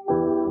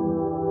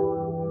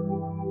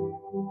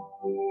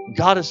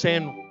 God is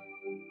saying,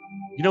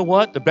 you know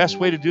what? The best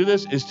way to do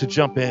this is to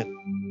jump in.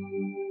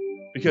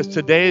 Because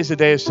today is the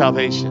day of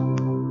salvation.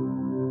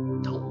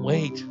 Don't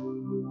wait.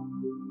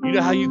 You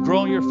know how you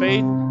grow in your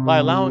faith? By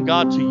allowing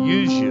God to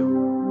use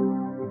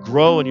you.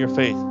 Grow in your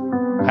faith.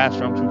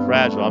 Pastor, I'm too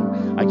fragile.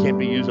 I can't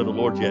be used of the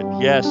Lord yet.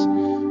 Yes,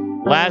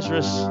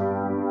 Lazarus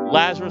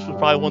was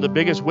probably one of the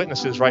biggest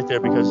witnesses right there,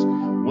 because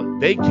when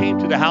they came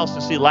to the house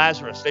to see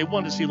Lazarus. They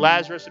wanted to see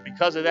Lazarus, and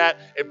because of that,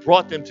 it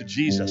brought them to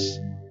Jesus.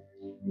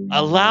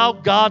 Allow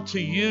God to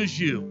use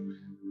you,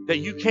 that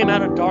you came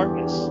out of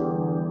darkness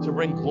to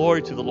bring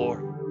glory to the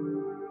Lord,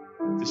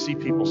 to see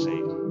people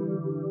saved.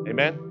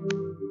 Amen?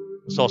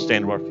 Let's all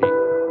stand to our feet.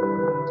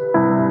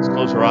 Let's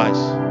close our eyes.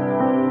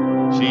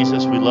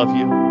 Jesus, we love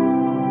you.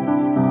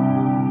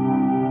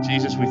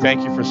 Jesus, we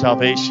thank you for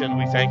salvation.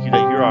 We thank you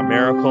that you're our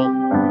miracle.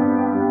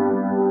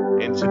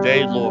 And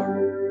today, Lord,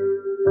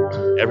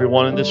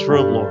 everyone in this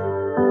room, Lord,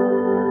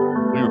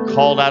 we were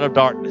called out of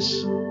darkness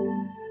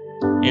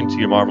into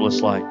your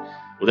marvelous light.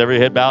 With every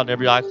head bowed and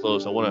every eye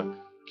closed, I want to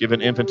give an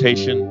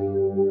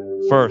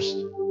invitation first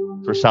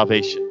for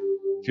salvation.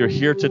 If you're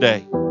here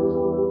today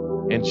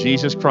and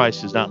Jesus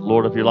Christ is not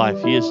Lord of your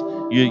life, He is.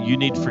 You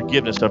need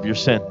forgiveness of your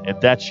sin. If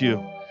that's you,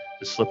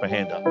 just slip a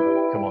hand up.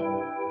 Come on.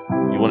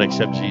 You want to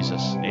accept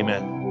Jesus.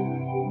 Amen.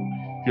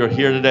 If you're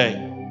here today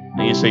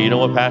and you say, you know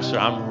what, Pastor,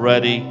 I'm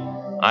ready.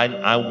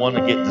 I want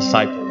to get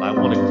discipled. I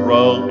want to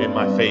grow in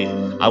my faith.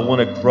 I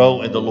want to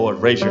grow in the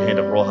Lord. Raise your hand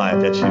up real high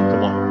if that's you.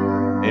 Come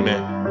on.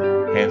 Amen.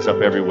 Hands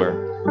up everywhere.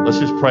 Let's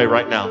just pray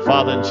right now.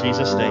 Father, in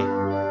Jesus' name,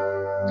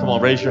 come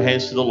on, raise your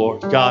hands to the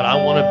Lord. God, I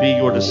want to be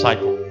your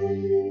disciple.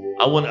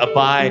 I want to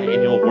abide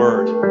in your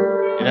word.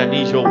 And I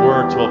need your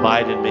word to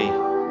abide in me.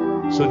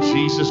 So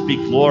Jesus, be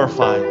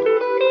glorified.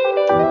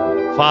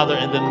 Father,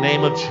 in the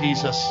name of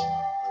Jesus,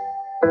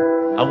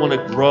 I want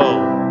to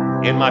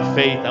grow in my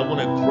faith. I want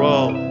to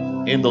grow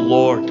in the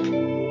Lord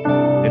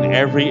in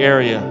every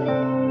area.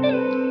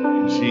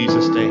 In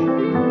Jesus' name.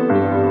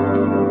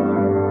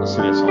 Let's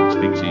sing that song,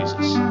 Speak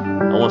Jesus.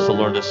 I want us to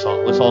learn this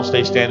song. Let's all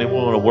stay standing. We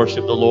want to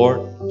worship the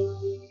Lord.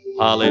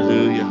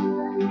 Hallelujah.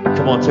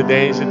 Come on,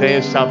 today is the day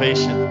of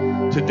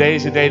salvation. Today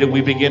is the day that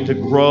we begin to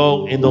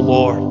grow in the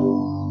Lord.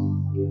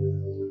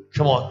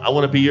 Come on, I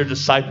want to be your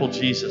disciple,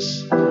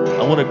 Jesus.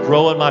 I want to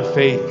grow in my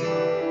faith.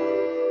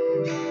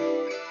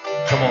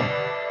 Come on.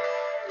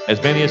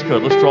 As many as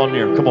could. Let's draw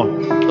near. Come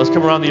on. Let's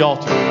come around the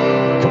altar.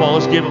 Come on,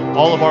 let's give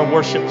all of our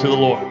worship to the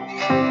Lord.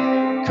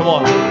 Come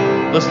on.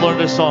 Let's learn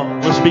this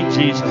song. Let's speak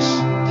Jesus.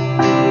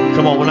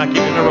 Come on, we're not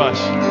getting in a rush.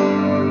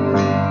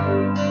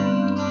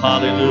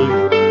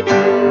 Hallelujah.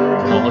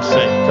 Come on, let's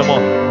sing. Come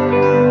on.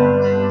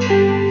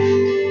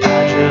 I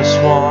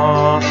just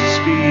want to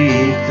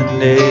speak the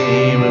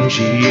name of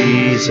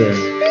Jesus.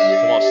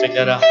 Come on, sing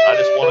that out. I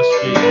just want to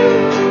speak.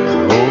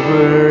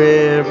 Over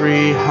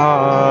every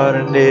heart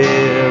and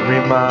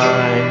every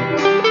mind.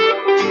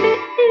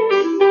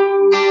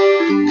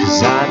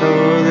 'Cause I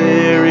know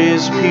there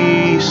is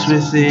peace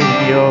within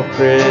your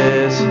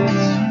presence.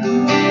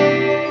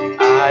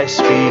 I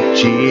speak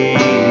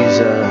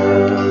Jesus.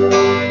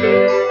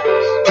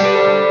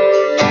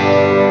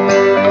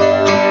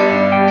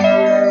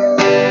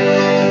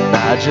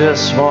 I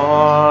just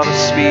want to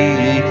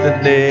speak the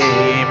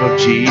name of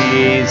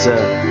Jesus.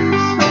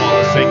 Come on,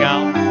 let's sing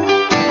out.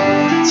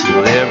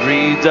 Till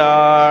every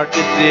dark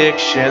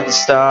addiction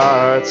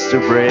starts to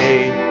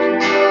break.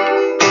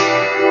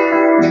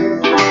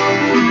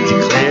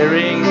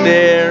 Declaring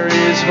there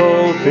is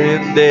hope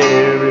and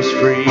there is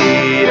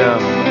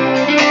freedom.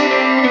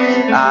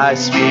 I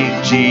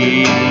speak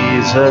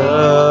Jesus.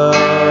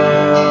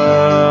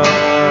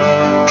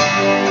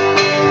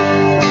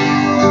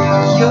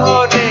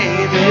 Your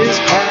name is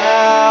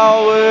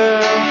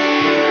power.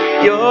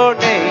 Your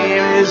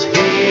name is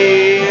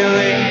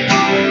healing.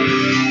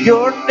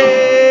 Your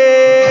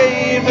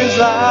name is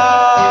life.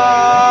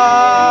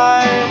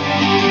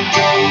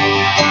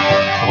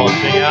 Come on,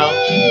 sing out.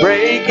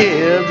 Break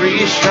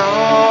every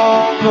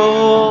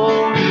stronghold.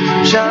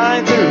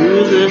 Shine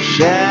through the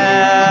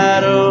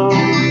shadow.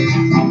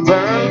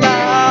 Burn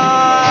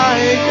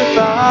like a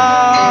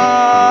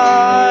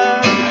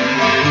fire.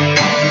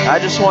 I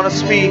just want to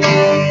speak.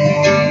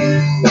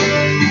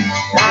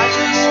 I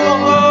just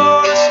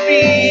want to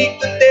speak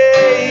the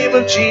name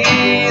of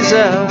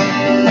Jesus.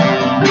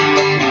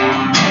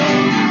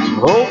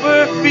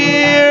 Over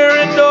fear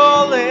and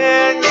all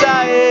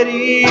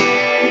anxiety.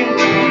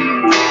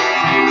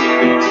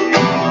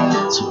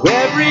 To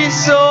every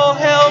soul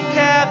held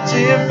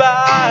captive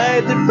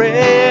by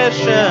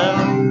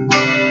depression,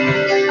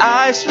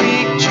 I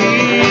speak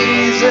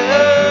Jesus.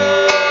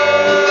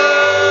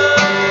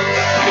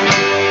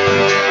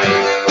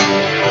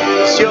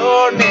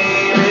 Your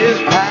name is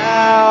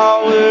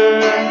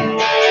power.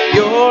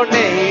 Your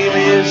name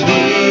is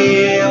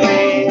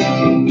healing.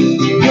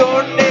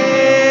 Your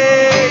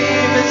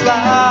name is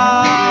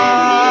life.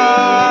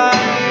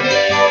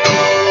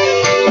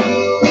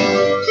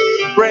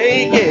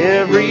 Break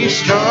every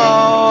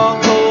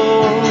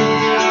stronghold.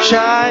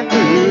 Shine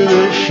through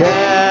the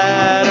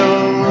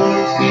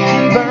shadows.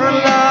 Burn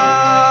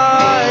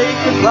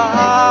like a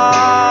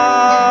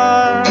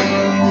fire.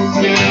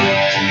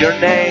 Your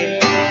name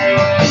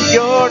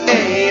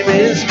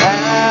is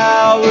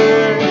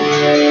power.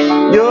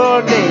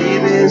 Your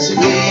name is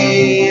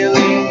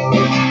healing.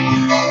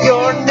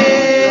 Your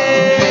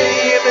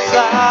name is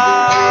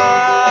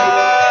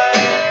life.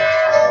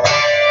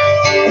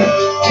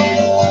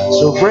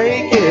 So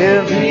break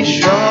every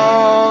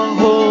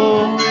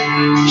stronghold.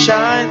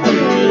 Shine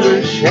through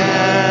the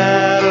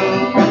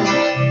shadows.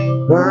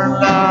 Burn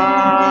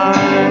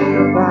like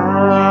a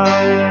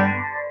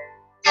fire.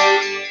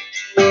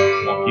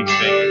 Come on, keep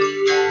singing.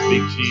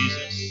 Big Jesus.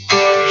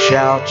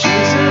 Shout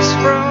Jesus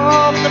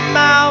from the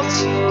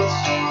mountains,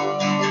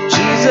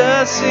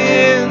 Jesus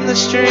in the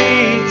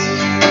streets,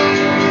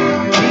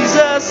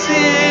 Jesus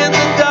in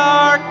the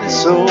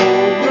darkness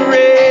over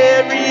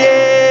every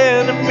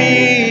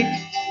enemy.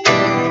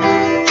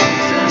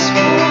 Jesus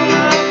for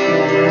my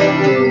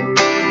family,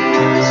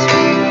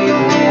 sweet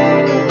Lord.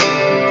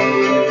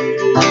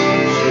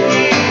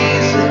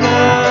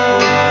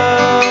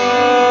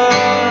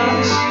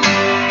 Jesus.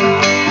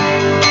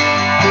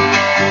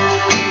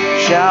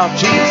 Shout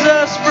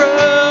Jesus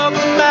from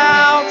the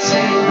mountains,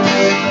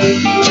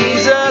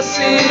 Jesus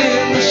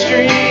in the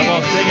streets. Come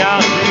on, sing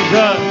out,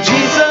 Jesus.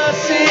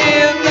 Jesus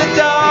in the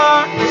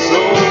darkness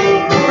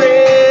over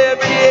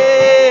every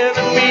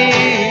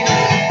enemy.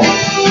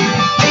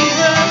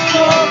 Jesus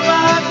for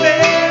my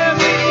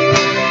family,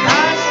 I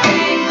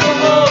sing the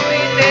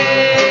holy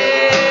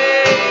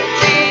name.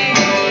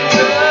 Jesus.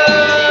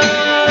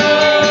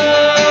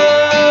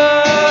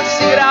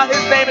 Sing it out,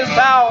 His name is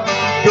power.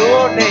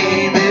 Your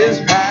name is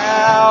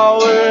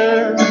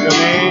power.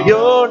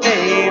 Your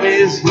name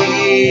is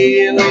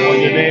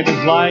healing. Your name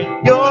is light.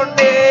 Your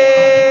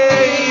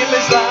name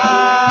is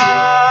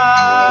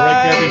life.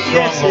 Break every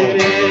stronghold. Yes,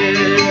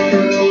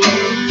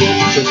 it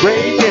is. To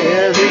break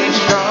every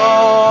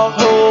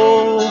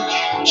stronghold,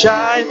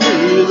 shine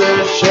through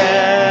the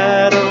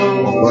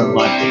shadow. Burn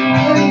like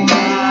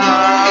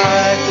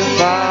the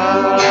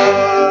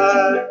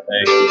fire.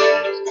 Thank you,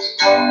 Jesus.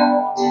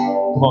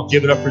 Come on,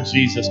 give it up for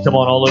Jesus. Come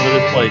on, all over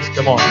this place.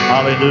 Come on,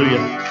 hallelujah.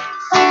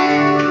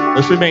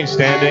 Let's remain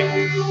standing.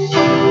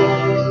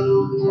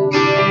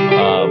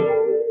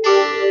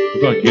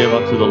 We're going to give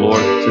unto the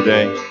Lord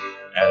today.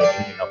 Adam, you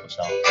can help us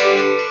out.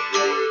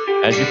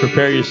 As you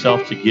prepare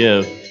yourself to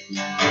give, just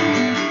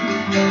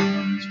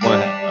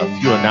want to have a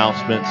few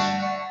announcements.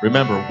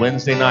 Remember,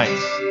 Wednesday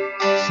nights,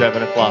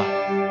 7 o'clock.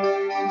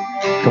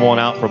 Come on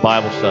out for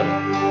Bible study.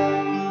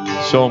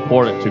 It's so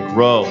important to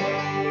grow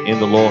in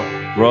the Lord,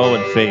 grow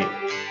in faith.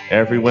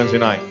 Every Wednesday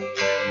night,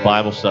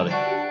 Bible study.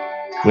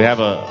 We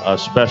have a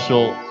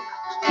special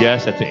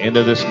guest at the end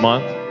of this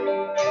month.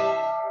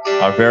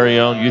 Our very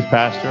own youth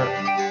pastor,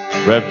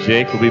 Rev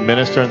Jake, will be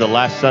ministering the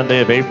last Sunday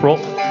of April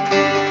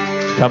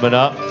coming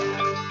up.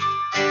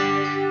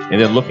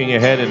 And then looking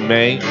ahead in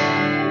May, we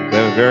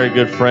have a very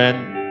good friend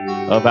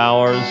of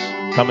ours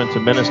coming to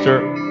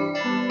minister.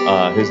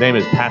 His name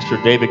is Pastor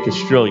David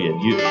Castrillion.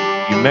 You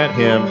met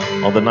him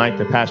on the night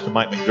that Pastor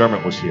Mike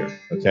McDermott was here,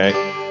 okay?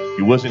 If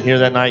you wasn't here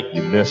that night,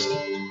 you missed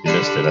it.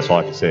 That's all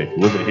I can say. If you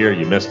wasn't here,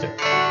 you missed it.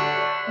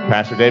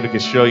 Pastor David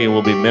Castrillion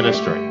will be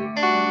ministering.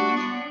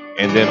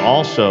 And then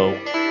also,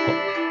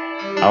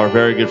 our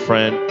very good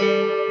friend,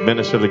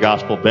 minister of the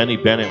gospel, Benny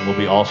Bennett, will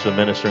be also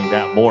ministering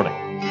that morning.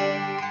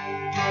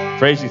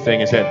 Crazy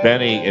thing is that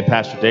Benny and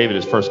Pastor David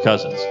is first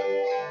cousins.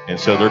 And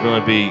so they're going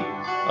to be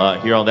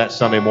here on that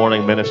Sunday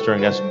morning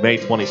ministering. That's May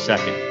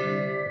 22nd.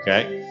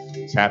 Okay?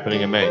 It's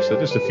happening in May. So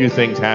just a few things happening.